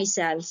something for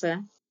myself,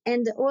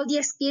 and all the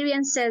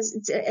experiences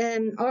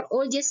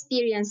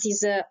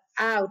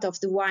out of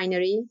the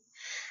winery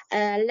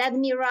led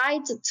me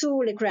right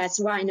to Le Cret's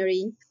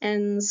winery,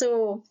 and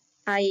so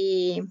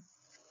I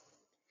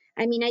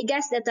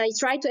guess that I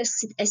tried to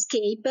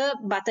escape,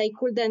 but I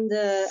couldn't.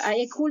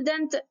 I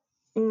couldn't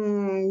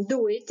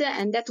do it,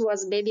 and that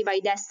was maybe by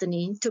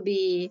destiny to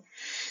be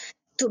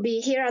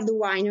here at the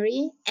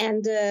winery,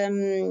 and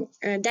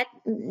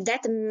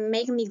that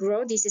made me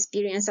grow this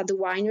experience at the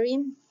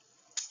winery.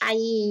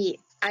 I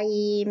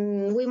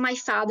with my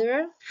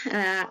father,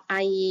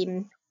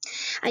 I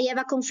have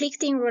a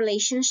conflicting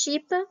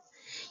relationship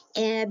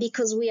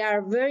because we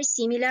are very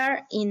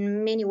similar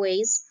in many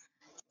ways,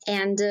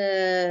 and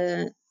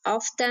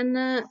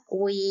often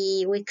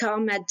we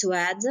come head to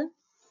head,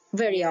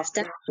 very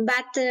often.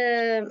 But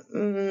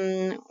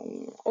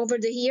over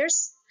the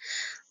years,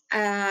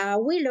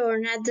 we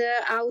learned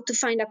how to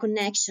find a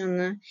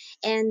connection,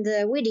 and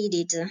we did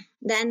it.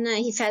 Then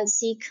he fell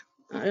sick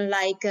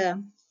like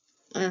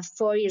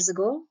 4 years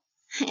ago,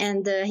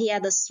 and he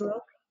had a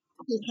stroke.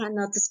 He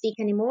cannot speak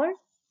anymore,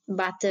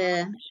 but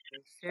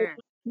Sure.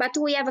 but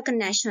we have a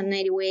connection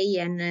anyway,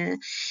 and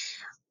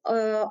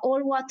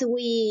all what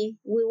we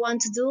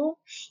want to do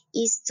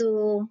is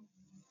to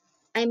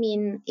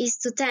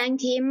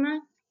thank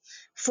him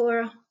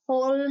for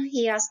all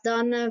he has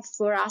done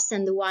for us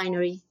and the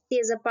winery. It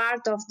is a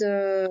part of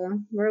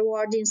the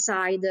rewarding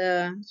side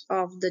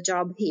of the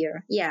job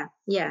here. Yeah,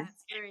 yeah.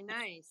 That's very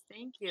nice.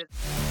 Thank you.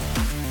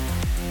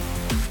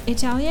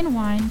 Italian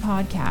Wine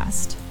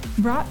Podcast,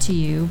 brought to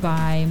you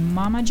by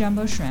Mama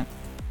Jumbo Shrimp.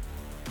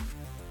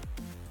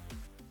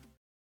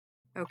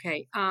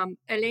 Okay.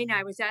 Elena,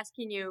 I was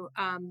asking you,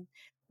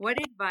 what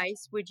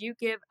advice would you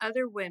give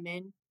other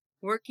women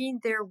working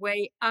their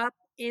way up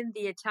in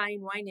the Italian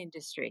wine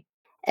industry?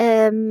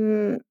 I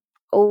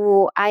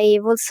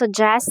would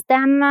suggest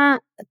them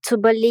to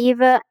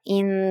believe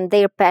in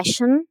their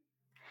passion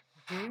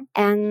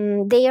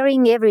and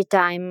daring every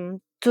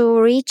time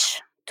to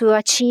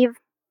achieve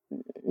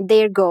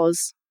their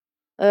goals.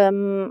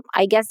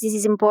 I guess this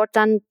is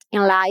important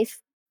in life.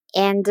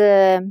 And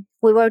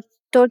we were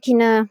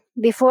talking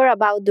before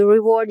about the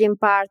rewarding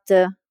part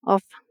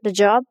of the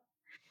job,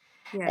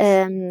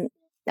 Yes.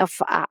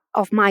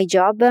 of my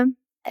job.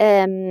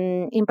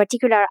 In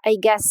particular, I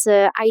guess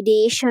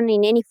ideation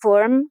in any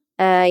form.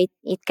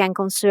 It can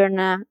concern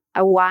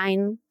a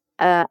wine,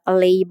 a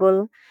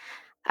label,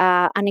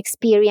 an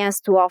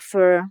experience to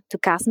offer to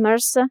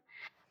customers.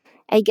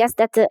 I guess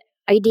that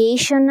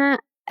ideation,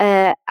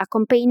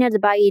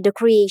 accompanied by the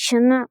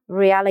creation,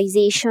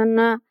 realization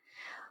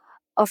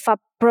of a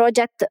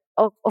project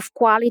of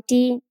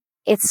quality,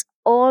 it's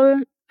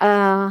all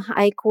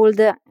I could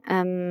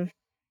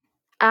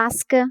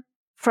ask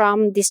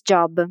from this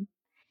job.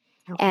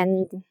 Okay.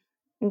 And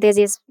this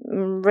is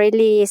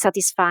really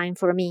satisfying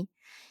for me.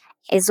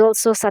 It's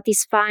also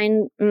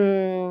satisfying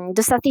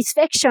the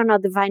satisfaction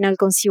of the final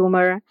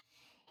consumer.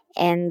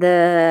 And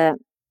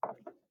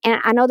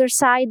another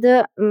side,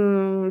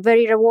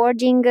 very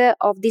rewarding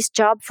of this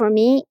job for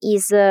me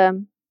is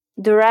the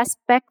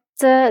respect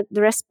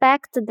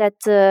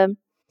that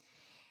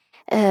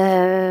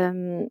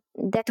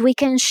we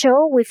can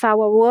show with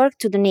our work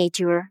to the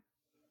nature.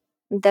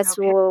 That's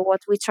Okay.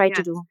 what we try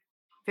to Yes. do.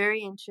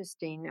 Very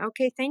interesting.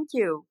 Okay, thank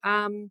you.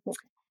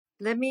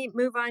 Let me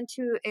move on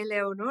to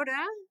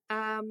Eleonora.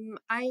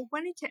 I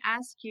wanted to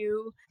ask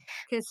you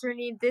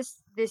concerning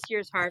this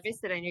year's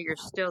harvest that I know you're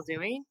still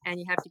doing, and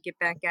you have to get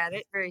back at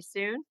it very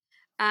soon.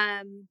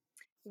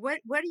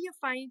 What do you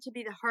find to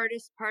be the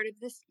hardest part of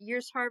this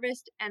year's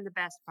harvest, and the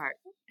best part,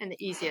 and the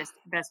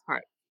best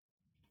part?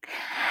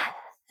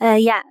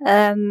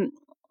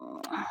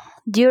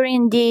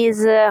 During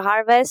this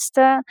harvest,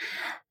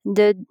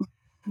 the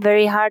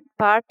very hard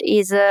part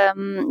is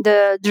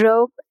the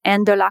drought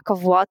and the lack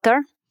of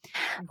water.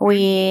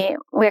 We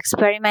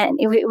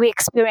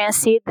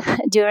experienced it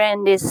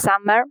during this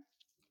summer,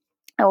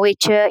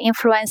 which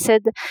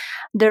influenced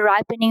the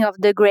ripening of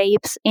the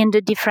grapes in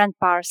the different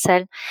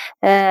parcel.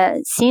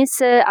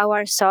 Since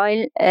our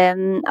soil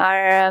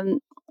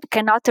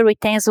cannot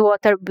retain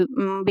water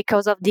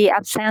because of the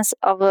absence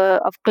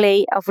of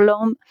clay, of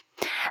loam,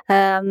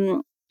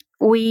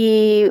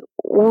 we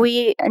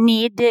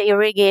need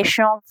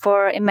irrigation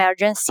for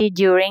emergency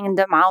during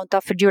the month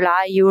of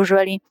July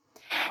usually.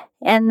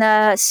 And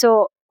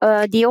so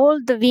the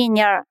old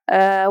vineyard,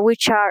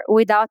 which are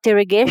without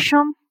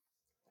irrigation,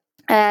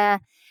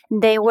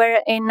 they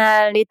were in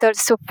a little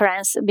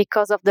sufferance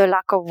because of the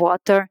lack of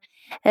water.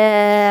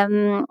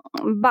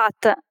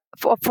 But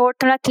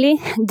fortunately,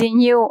 the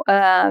new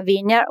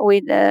vineyard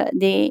with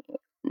the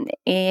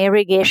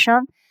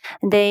irrigation,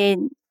 they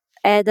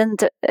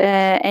hadn't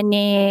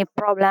any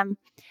problem.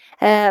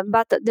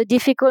 But the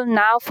difficult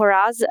now for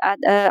us at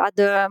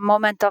the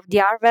moment of the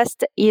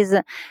harvest is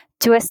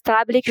to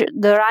establish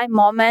the right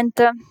moment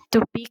to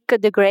pick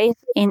the grape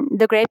in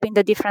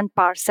the different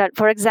parcel.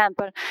 For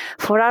example,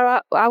 for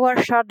our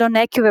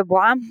Chardonnay Cuvée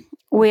Bois,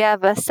 we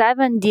have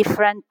 7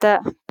 different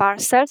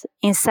parcels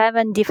in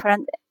 7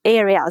 different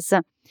areas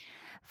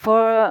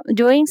for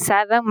doing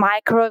 7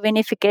 micro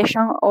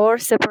vinification or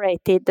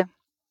separated.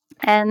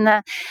 And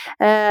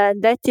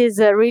that is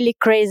really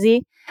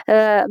crazy.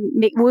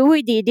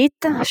 We did it.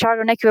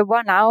 Chardonnay Cuvée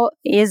Bois now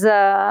is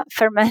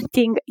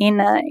fermenting in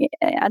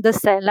the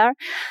cellar,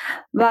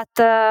 but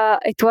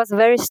it was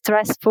very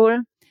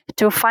stressful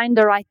to find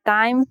the right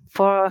time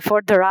for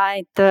the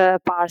right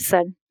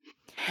parcel.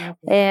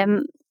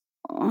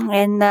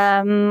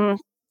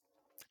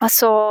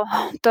 So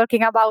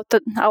talking about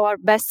our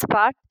best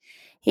part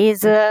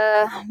is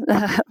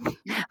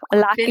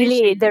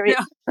luckily there is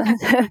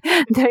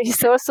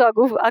also a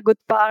good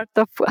part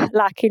of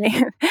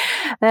luckily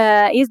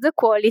is the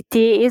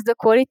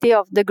quality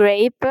of the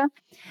grape,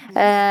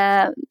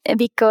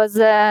 because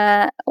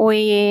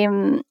we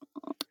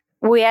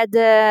had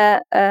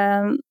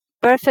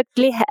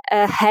perfectly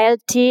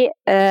healthy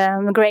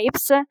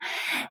grapes,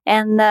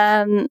 and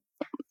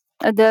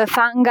the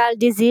fungal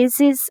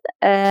diseases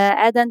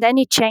hadn't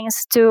any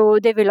chance to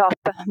develop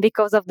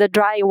because of the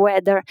dry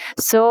weather.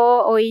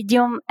 So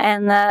oidium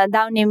and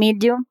downy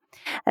mildew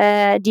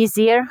this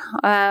year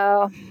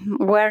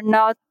were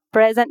not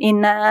present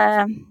in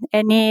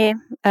any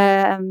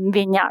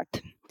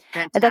vineyard.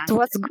 Fantastic. That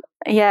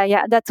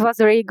was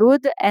really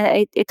good,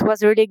 and it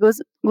was really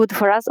good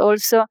for us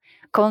also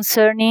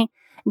concerning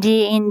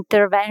the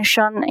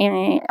intervention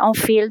on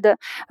field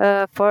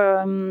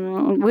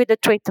with the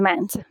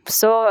treatment.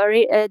 So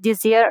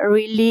this year,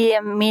 really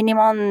a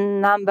minimum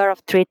number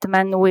of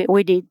treatment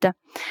we did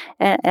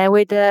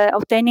with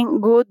obtaining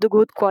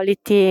good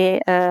quality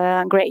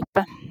grape.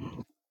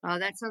 Oh,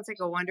 that sounds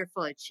like a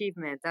wonderful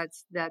achievement.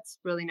 That's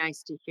really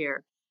nice to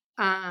hear.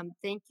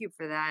 Thank you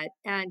for that.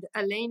 And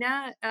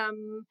Elena,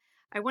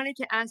 I wanted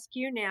to ask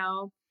you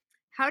now,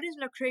 how does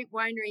Le Crate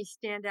Winery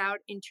stand out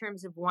in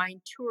terms of wine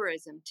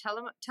tourism? Tell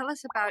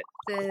us about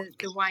the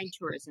wine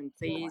tourism,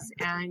 please,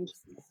 and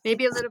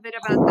maybe a little bit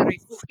about the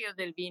Refugio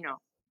del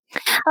Vino.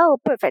 Oh,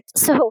 perfect.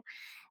 So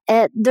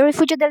the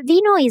Refugio del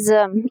Vino is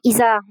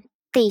a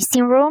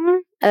tasting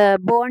room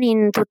born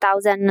in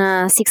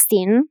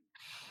 2016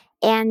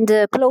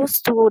 and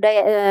close to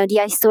the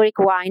historic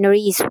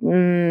wineries.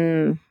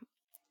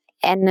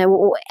 And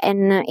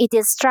it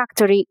is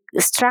structurally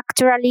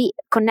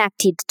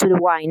connected to the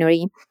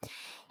winery,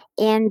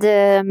 and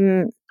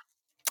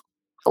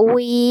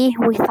we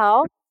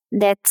thought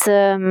that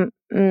to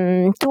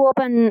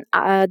open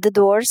the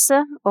doors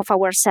of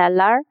our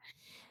cellar,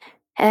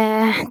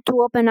 to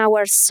open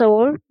our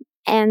soul,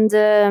 and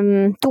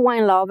to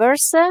wine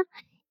lovers,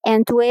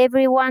 and to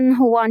everyone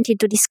who wanted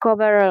to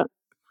discover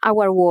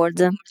our world.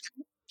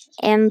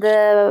 And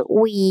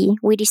we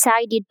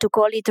decided to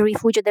call it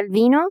Refugio del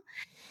Vino,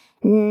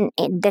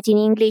 that in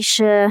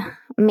English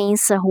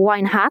means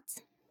wine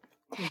hut.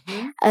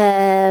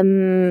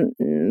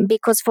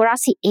 Because for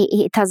us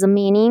it has a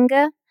meaning.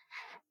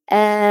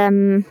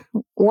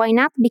 Why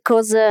not?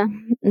 Because the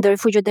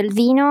Refugio del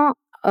Vino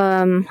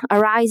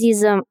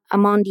arises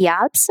among the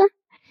Alps,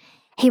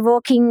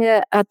 evoking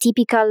a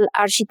typical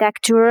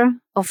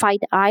architecture of high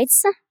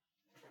heights,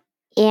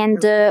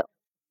 and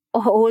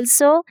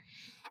also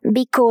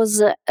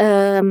because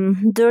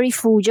the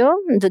Refugio,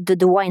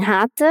 the wine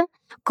hut,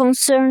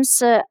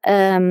 concerns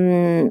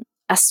a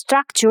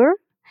structure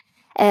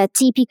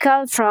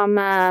typical from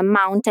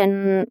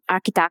mountain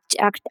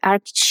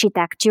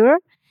architecture,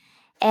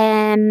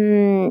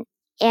 and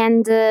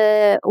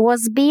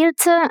was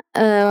built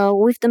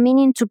with the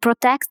meaning to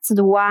protect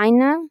the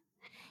wine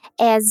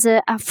as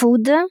a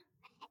food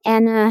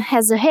and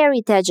has a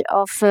heritage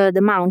of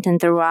the mountain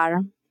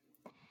terroir.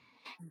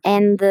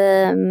 And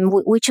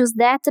we choose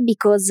that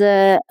because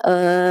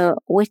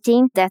we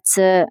think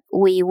that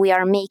we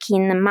are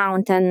making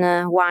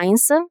mountain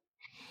wines,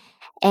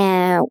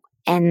 and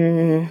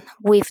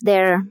with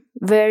their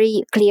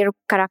very clear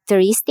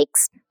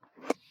characteristics.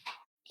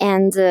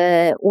 And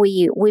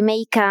we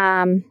make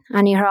an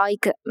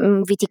heroic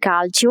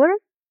viticulture,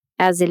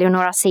 as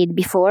Eleonora said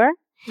before.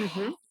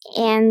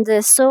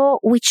 And so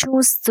we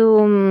choose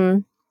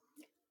to,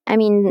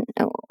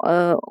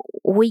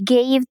 we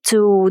gave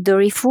to the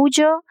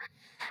Refugio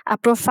a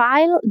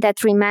profile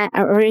that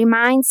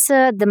reminds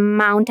the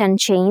mountain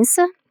chains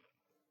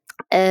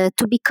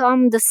to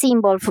become the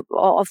symbol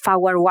of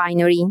our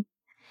winery.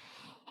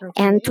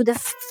 Okay. And to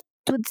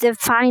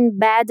define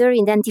better,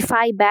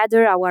 identify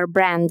better our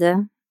brand.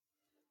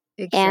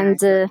 Exactly.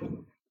 And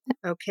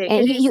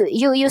and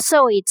you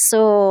saw it,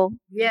 so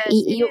yes,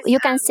 you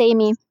can say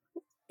me.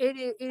 It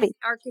is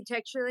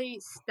architecturally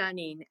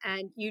stunning,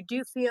 and you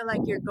do feel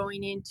like you're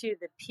going into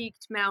the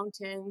peaked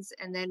mountains,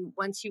 and then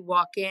once you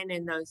walk in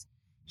and those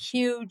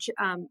huge,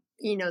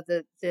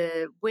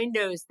 the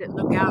windows that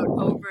look out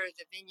over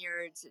the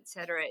vineyards,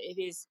 etc. It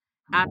is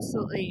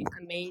absolutely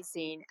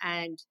amazing,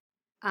 and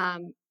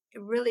it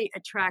really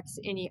attracts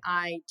any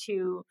eye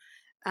to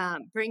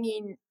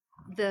bringing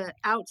the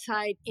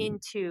outside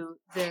into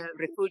the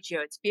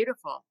Refugio. It's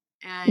beautiful.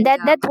 And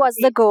that was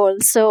the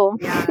goal. So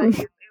yeah,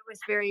 it was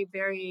very,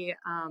 very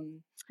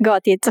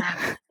got it.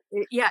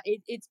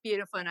 It's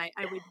beautiful, and I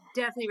would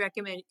definitely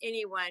recommend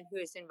anyone who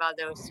is in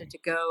Valdosta to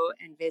go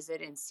and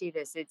visit and see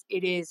this. It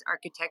is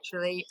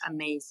architecturally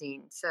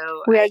amazing.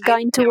 So we are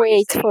going to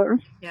wait for.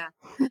 Yeah.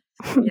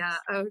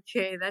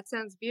 Okay, that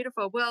sounds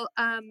beautiful. Well,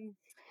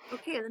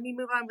 okay, let me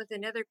move on with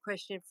another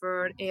question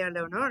for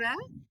Eleonora.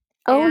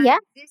 Oh, and yeah.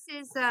 This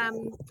is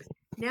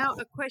now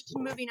a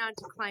question moving on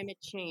to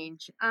climate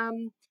change.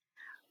 I'd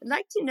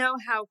like to know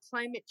how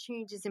climate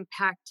change is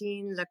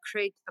impacting Le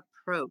Crate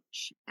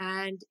approach,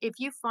 and if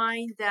you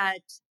find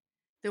that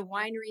the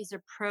winery's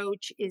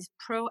approach is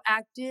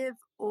proactive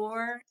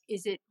or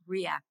is it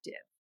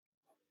reactive?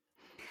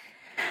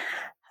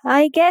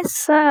 I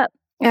guess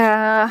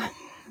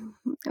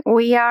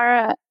we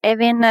are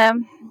having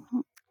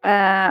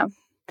a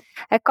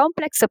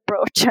complex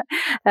approach.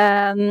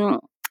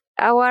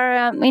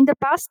 In the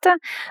past,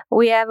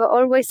 we have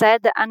always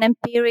had an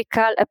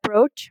empirical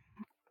approach,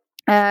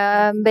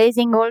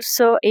 basing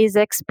also his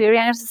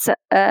experience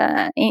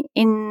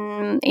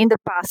in the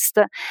past.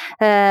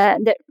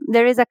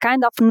 There is a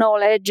kind of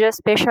knowledge,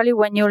 especially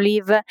when you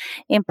live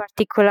in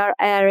particular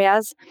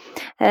areas.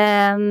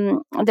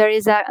 There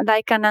is an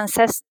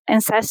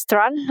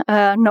ancestral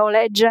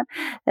knowledge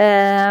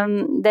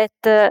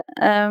that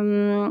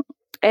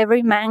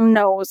every man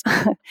knows.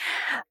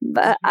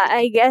 But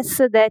I guess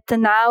that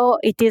now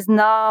it is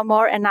no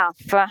more enough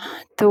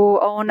to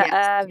own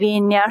a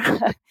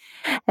vineyard.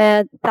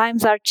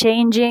 Times are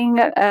changing,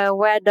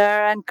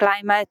 weather and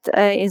climate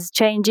is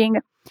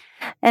changing,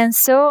 and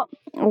so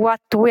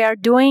what we are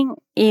doing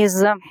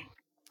is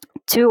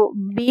to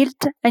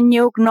build a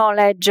new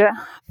knowledge,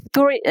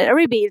 to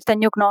rebuild a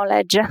new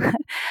knowledge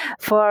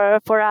for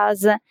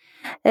us.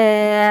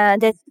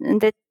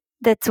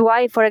 That's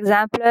why, for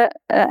example,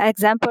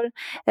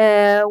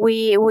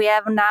 we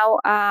have now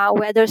a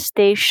weather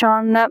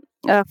station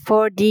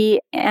for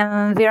the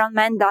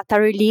environment data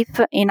relief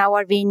in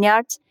our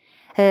vineyards.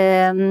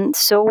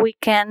 So we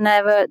can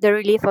have the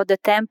relief of the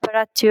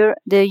temperature,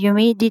 the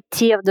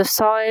humidity of the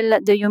soil,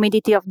 the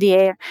humidity of the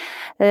air,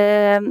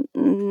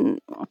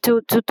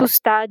 to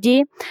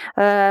study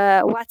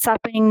what's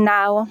happening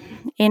now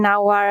in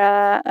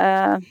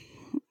our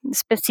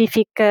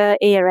specific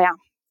area.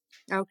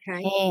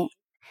 Okay.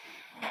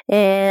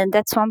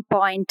 That's one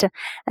point.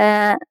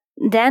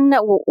 Then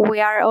we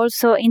are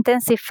also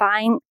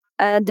intensifying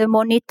the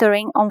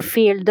monitoring on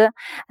field,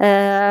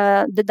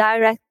 the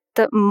direct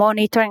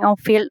monitoring on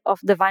field of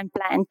the vine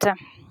plant.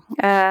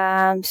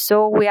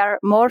 So we are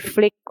more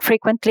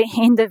frequently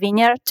in the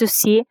vineyard to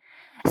see,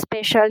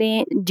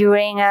 especially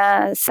during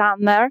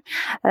summer,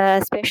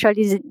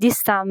 especially this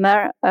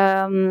summer,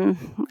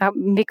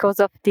 because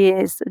of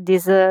this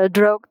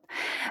drought.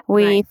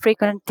 We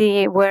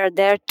frequently were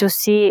there to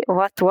see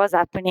what was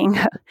happening.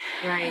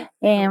 Right.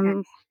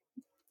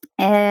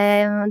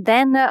 And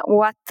then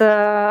what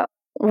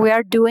we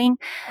are doing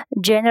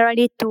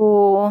generally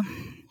to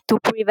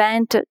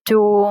prevent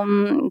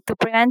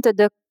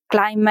the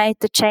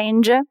climate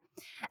change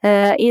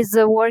is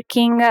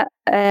working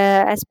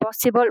as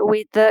possible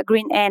with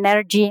green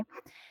energy.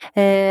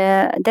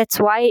 That's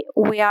why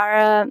we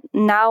are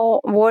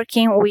now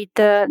working with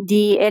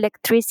the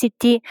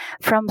electricity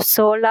from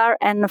solar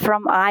and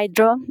from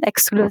hydro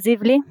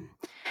exclusively.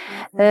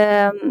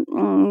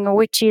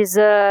 Which is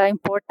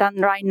important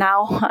right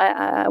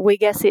now. We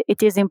guess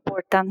it is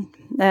important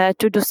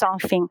to do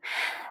something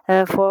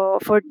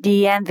for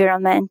the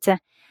environment.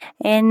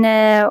 And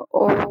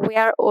we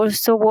are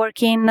also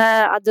working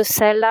at the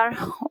cellar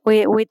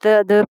with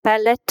the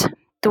pellet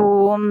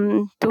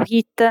to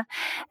heat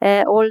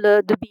all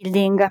the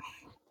building.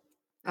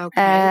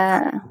 Okay.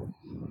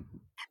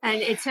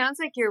 And it sounds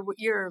like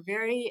you're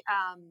very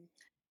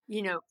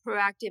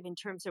proactive in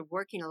terms of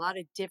working a lot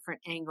of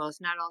different angles,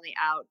 not only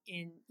out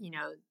in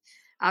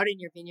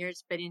your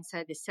vineyards, but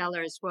inside the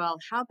cellar as well.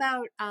 How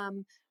about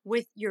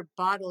with your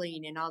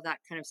bottling and all that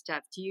kind of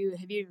stuff?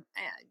 Have you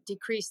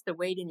decreased the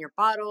weight in your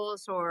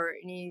bottles or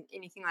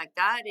anything like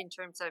that in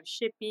terms of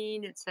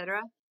shipping,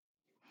 etc.?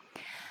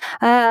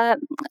 At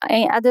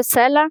the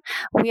cellar,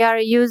 we are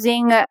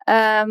using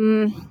a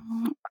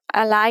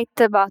light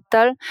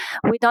bottle.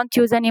 We don't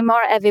use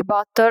anymore heavy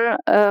bottle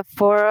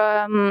for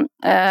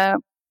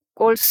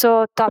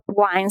also top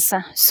wines.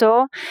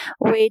 So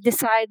we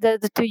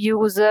decided to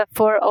use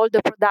for all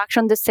the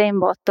production the same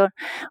bottle,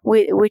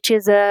 which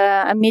is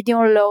a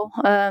medium low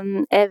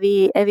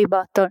heavy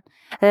bottle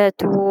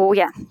to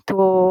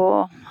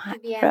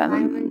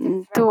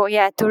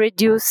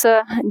reduce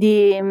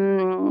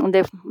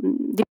the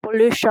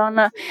pollution,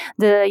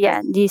 the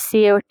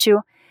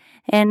CO2.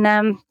 And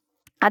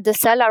at the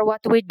cellar,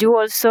 what we do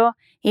also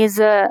is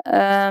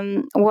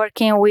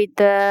working with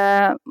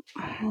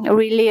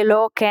really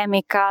low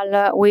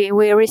chemical. We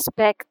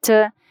respect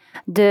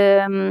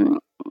the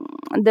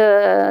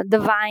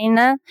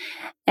vine,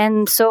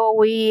 and so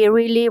we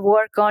really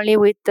work only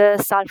with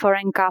sulfur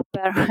and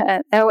copper.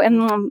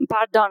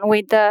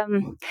 With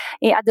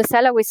at the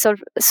cellar with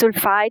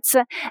sulfites,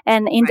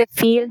 and in the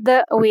field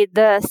with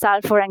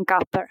sulfur and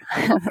copper.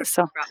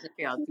 So out in the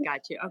field,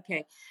 got you.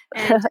 Okay.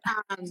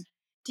 And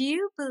do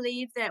you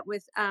believe that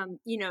with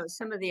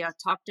some of the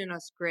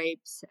autochthonous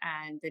grapes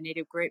and the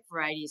native grape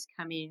varieties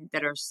coming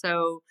that are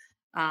so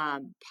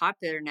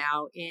popular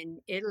now in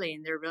Italy,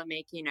 and they're really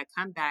making a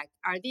comeback,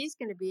 are these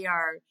going to be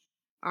our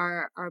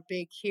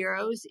big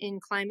heroes in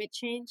climate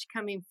change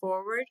coming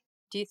forward?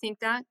 Do you think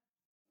that?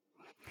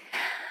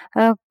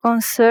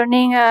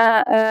 Concerning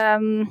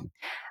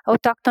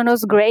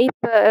autochthonous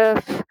grape,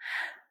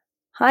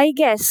 I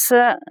guess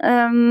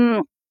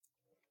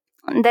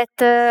that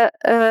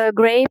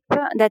grape,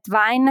 that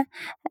vine,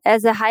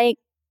 has a high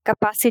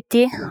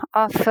capacity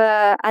of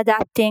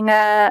adapting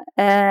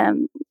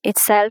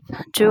itself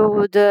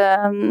to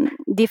the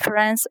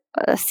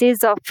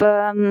differences of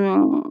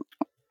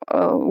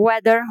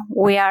weather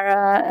we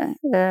are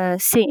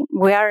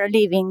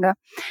living.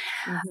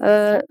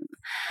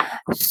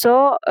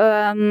 So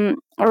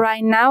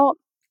right now,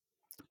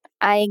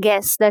 I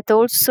guess that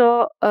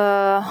also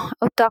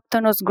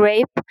autochthonous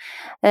grape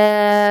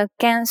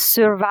can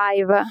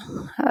survive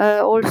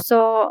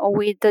also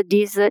with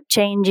these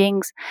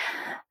changings.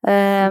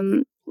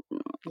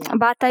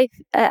 But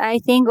I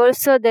think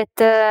also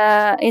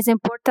that it's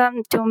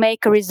important to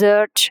make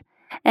research,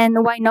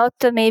 and why not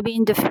maybe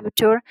in the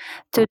future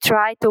to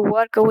try to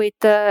work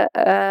with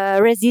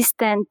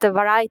resistant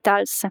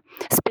varietals,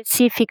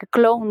 specific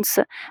clones,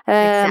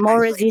 more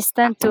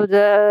resistant to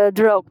the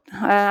drought.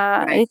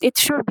 It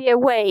should be a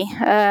way.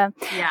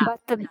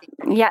 But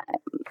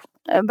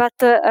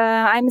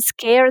I'm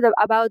scared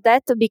about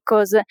that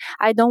because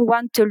I don't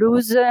want to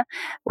lose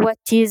what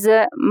is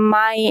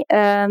my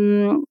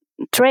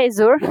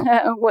treasure.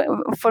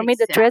 For me,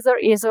 the treasure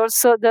is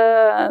also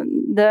the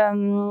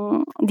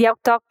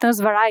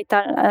autochthonous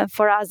varietal.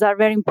 For us, are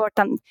very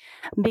important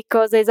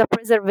because there's a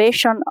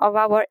preservation of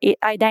our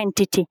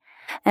identity,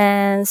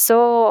 and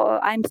so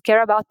I'm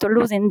scared about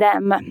losing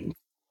them.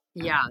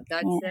 Yeah,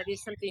 that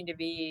is something to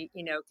be,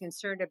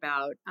 concerned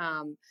about.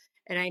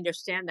 And I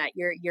understand that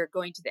you're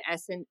going to the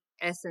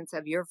essence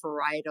of your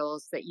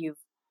varietals that you've,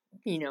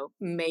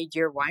 made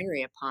your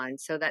winery upon.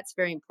 So that's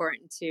very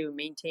important to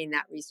maintain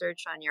that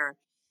research on your,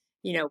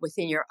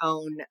 within your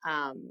own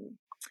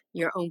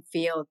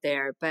field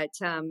there. But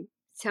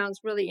sounds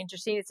really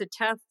interesting. It's a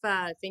tough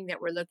thing that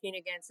we're looking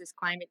against, is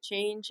climate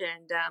change,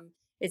 and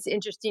it's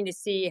interesting to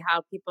see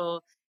how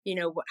people,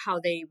 how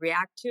they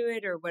react to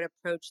it or what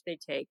approach they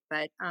take.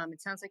 But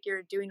it sounds like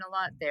you're doing a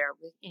lot there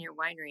in your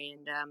winery,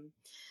 and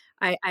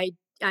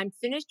I'm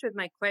finished with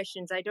my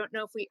questions. I don't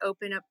know if we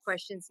open up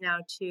questions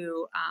now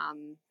to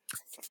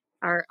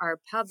our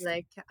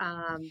public,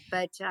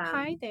 but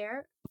hi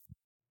there.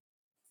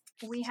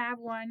 We have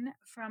one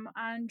from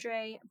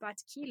Andre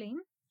Batkiling,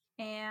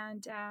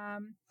 and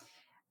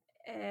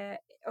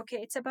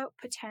okay, it's about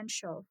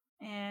potential,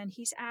 and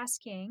he's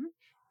asking,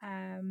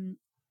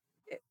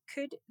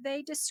 could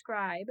they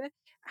describe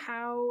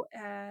how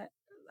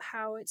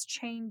it's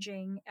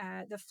changing,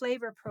 the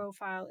flavor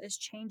profile is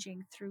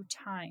changing through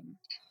time?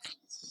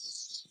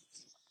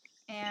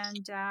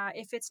 And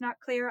if it's not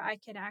clear, I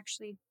can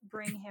actually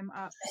bring him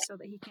up so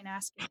that he can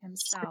ask it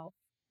himself.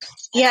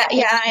 Yeah,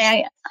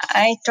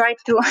 I tried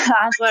to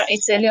answer.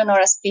 It's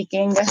Eleonora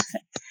speaking.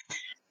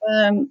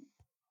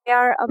 We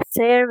are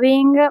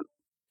observing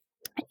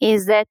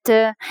is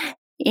that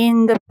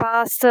in the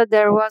past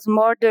there was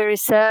more the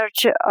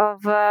research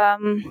of a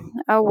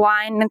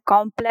wine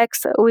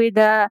complex with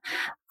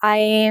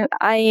I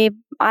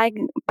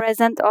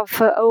present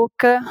of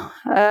oak,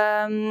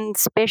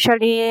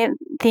 especially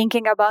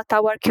thinking about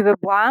our Cuvée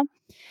Bois,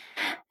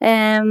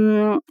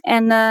 and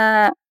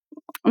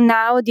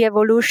now the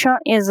evolution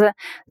is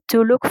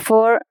to look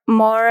for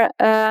more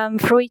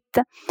fruit,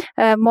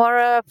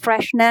 more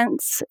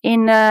freshness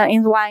in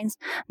wines.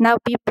 Now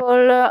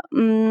people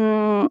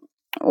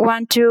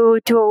want to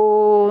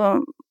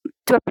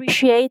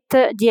appreciate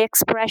the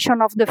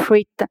expression of the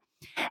fruit,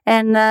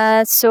 and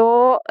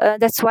so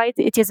that's why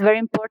it is very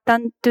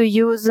important to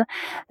use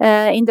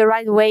in the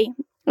right way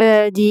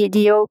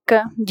the oak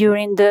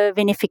during the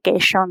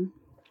vinification.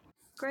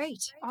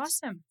 Great,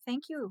 awesome,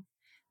 thank you.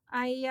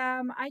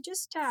 I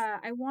just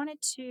I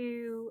wanted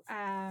to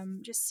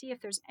just see if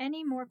there's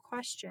any more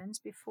questions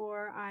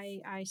before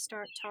I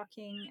start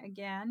talking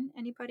again.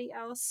 Anybody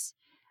else?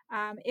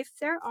 If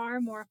there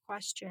are more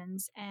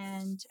questions,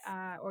 and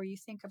or you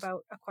think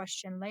about a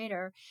question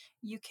later,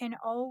 you can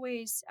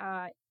always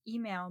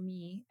email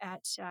me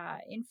at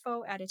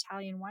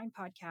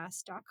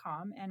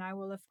info@italianwinepodcast.com, and I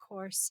will of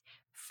course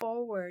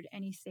forward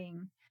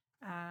anything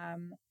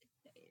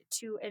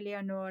to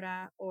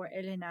Eleonora or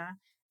Elena,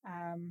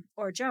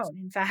 or Joan,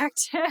 in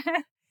fact,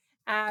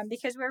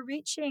 because we're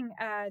reaching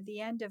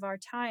the end of our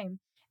time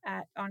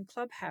on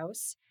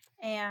Clubhouse.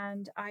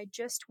 And I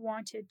just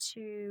wanted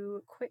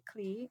to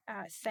quickly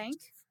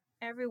thank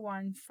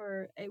everyone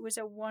for, it was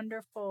a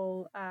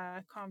wonderful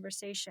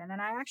conversation.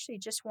 And I actually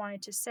just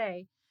wanted to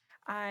say,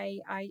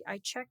 I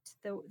checked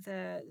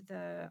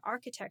the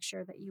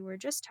architecture that you were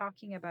just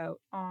talking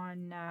about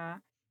on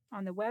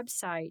the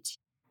website,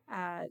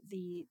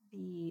 the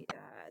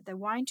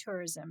wine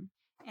tourism,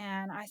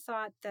 and I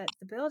thought that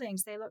the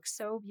buildings, they look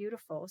so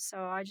beautiful.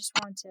 So I just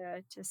want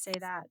to say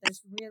that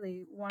that's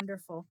really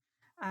wonderful.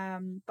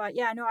 But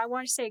yeah, no, I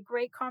want to say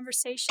great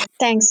conversation.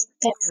 Thanks.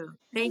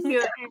 Thank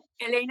you,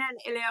 Elena and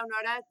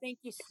Eleonora.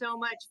 Thank you so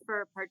much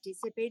for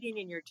participating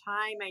in your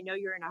time. I know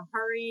you're in a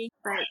hurry,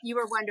 but you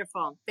were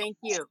wonderful. Thank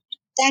you.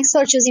 Thanks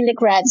for choosing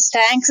Lecreds.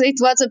 Thanks.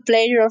 It was a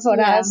pleasure for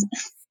us.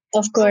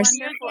 Of course.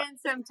 See you again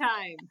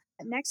sometime.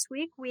 Next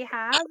week we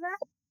have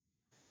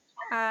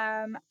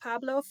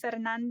Pablo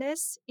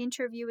Fernandez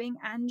interviewing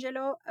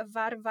Angelo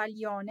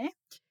Varvaglione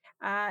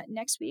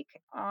next week,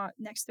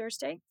 next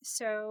Thursday.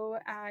 So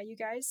you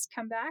guys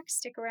come back,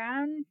 stick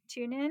around,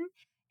 tune in,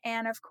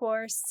 and of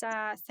course,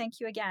 thank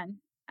you again.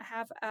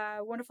 Have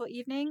a wonderful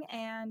evening,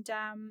 and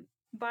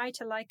bye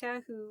to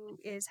Laika, who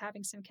is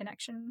having some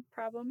connection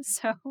problems.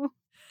 So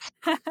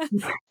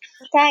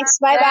thanks.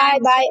 Bye.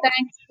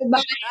 Thanks.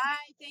 Bye.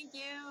 Thank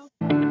you.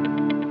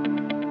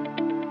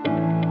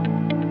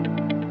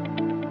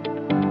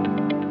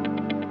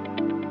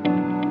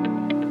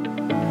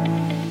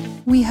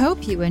 we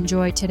hope you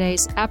enjoyed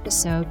today's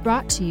episode,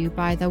 brought to you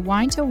by the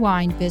Wine to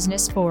Wine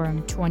Business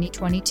Forum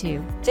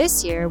 2022.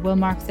 This year will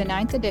mark the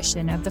 9th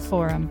edition of the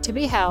forum, to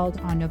be held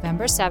on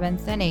November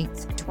 7th and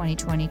 8th,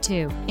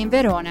 2022, in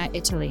Verona,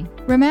 Italy.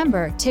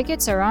 Remember,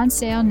 tickets are on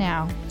sale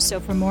now, so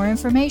for more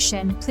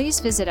information, please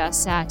visit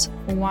us at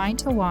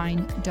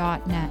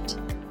winetowine.net.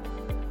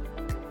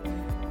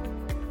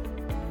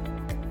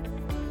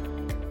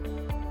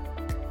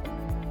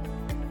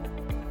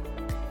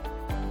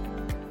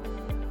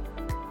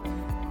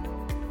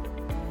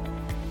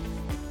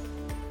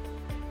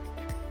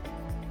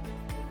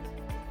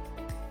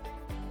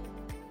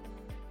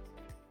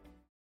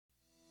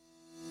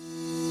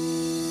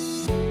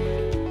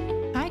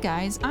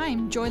 guys,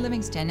 I'm Joy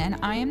Livingston, and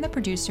I am the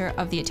producer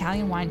of the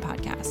Italian Wine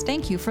Podcast.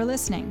 Thank you for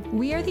listening.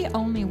 We are the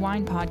only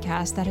wine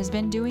podcast that has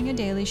been doing a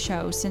daily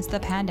show since the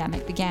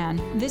pandemic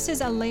began. This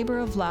is a labor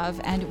of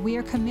love, and we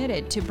are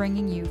committed to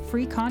bringing you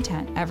free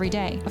content every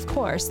day. Of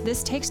course,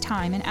 this takes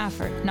time and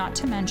effort, not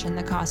to mention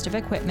the cost of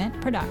equipment,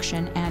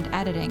 production, and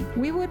editing.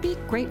 We would be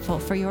grateful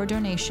for your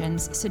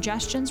donations,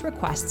 suggestions,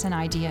 requests, and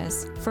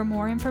ideas. For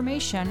more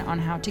information on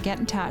how to get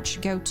in touch,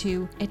 go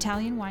to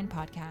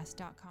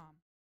ItalianWinePodcast.com.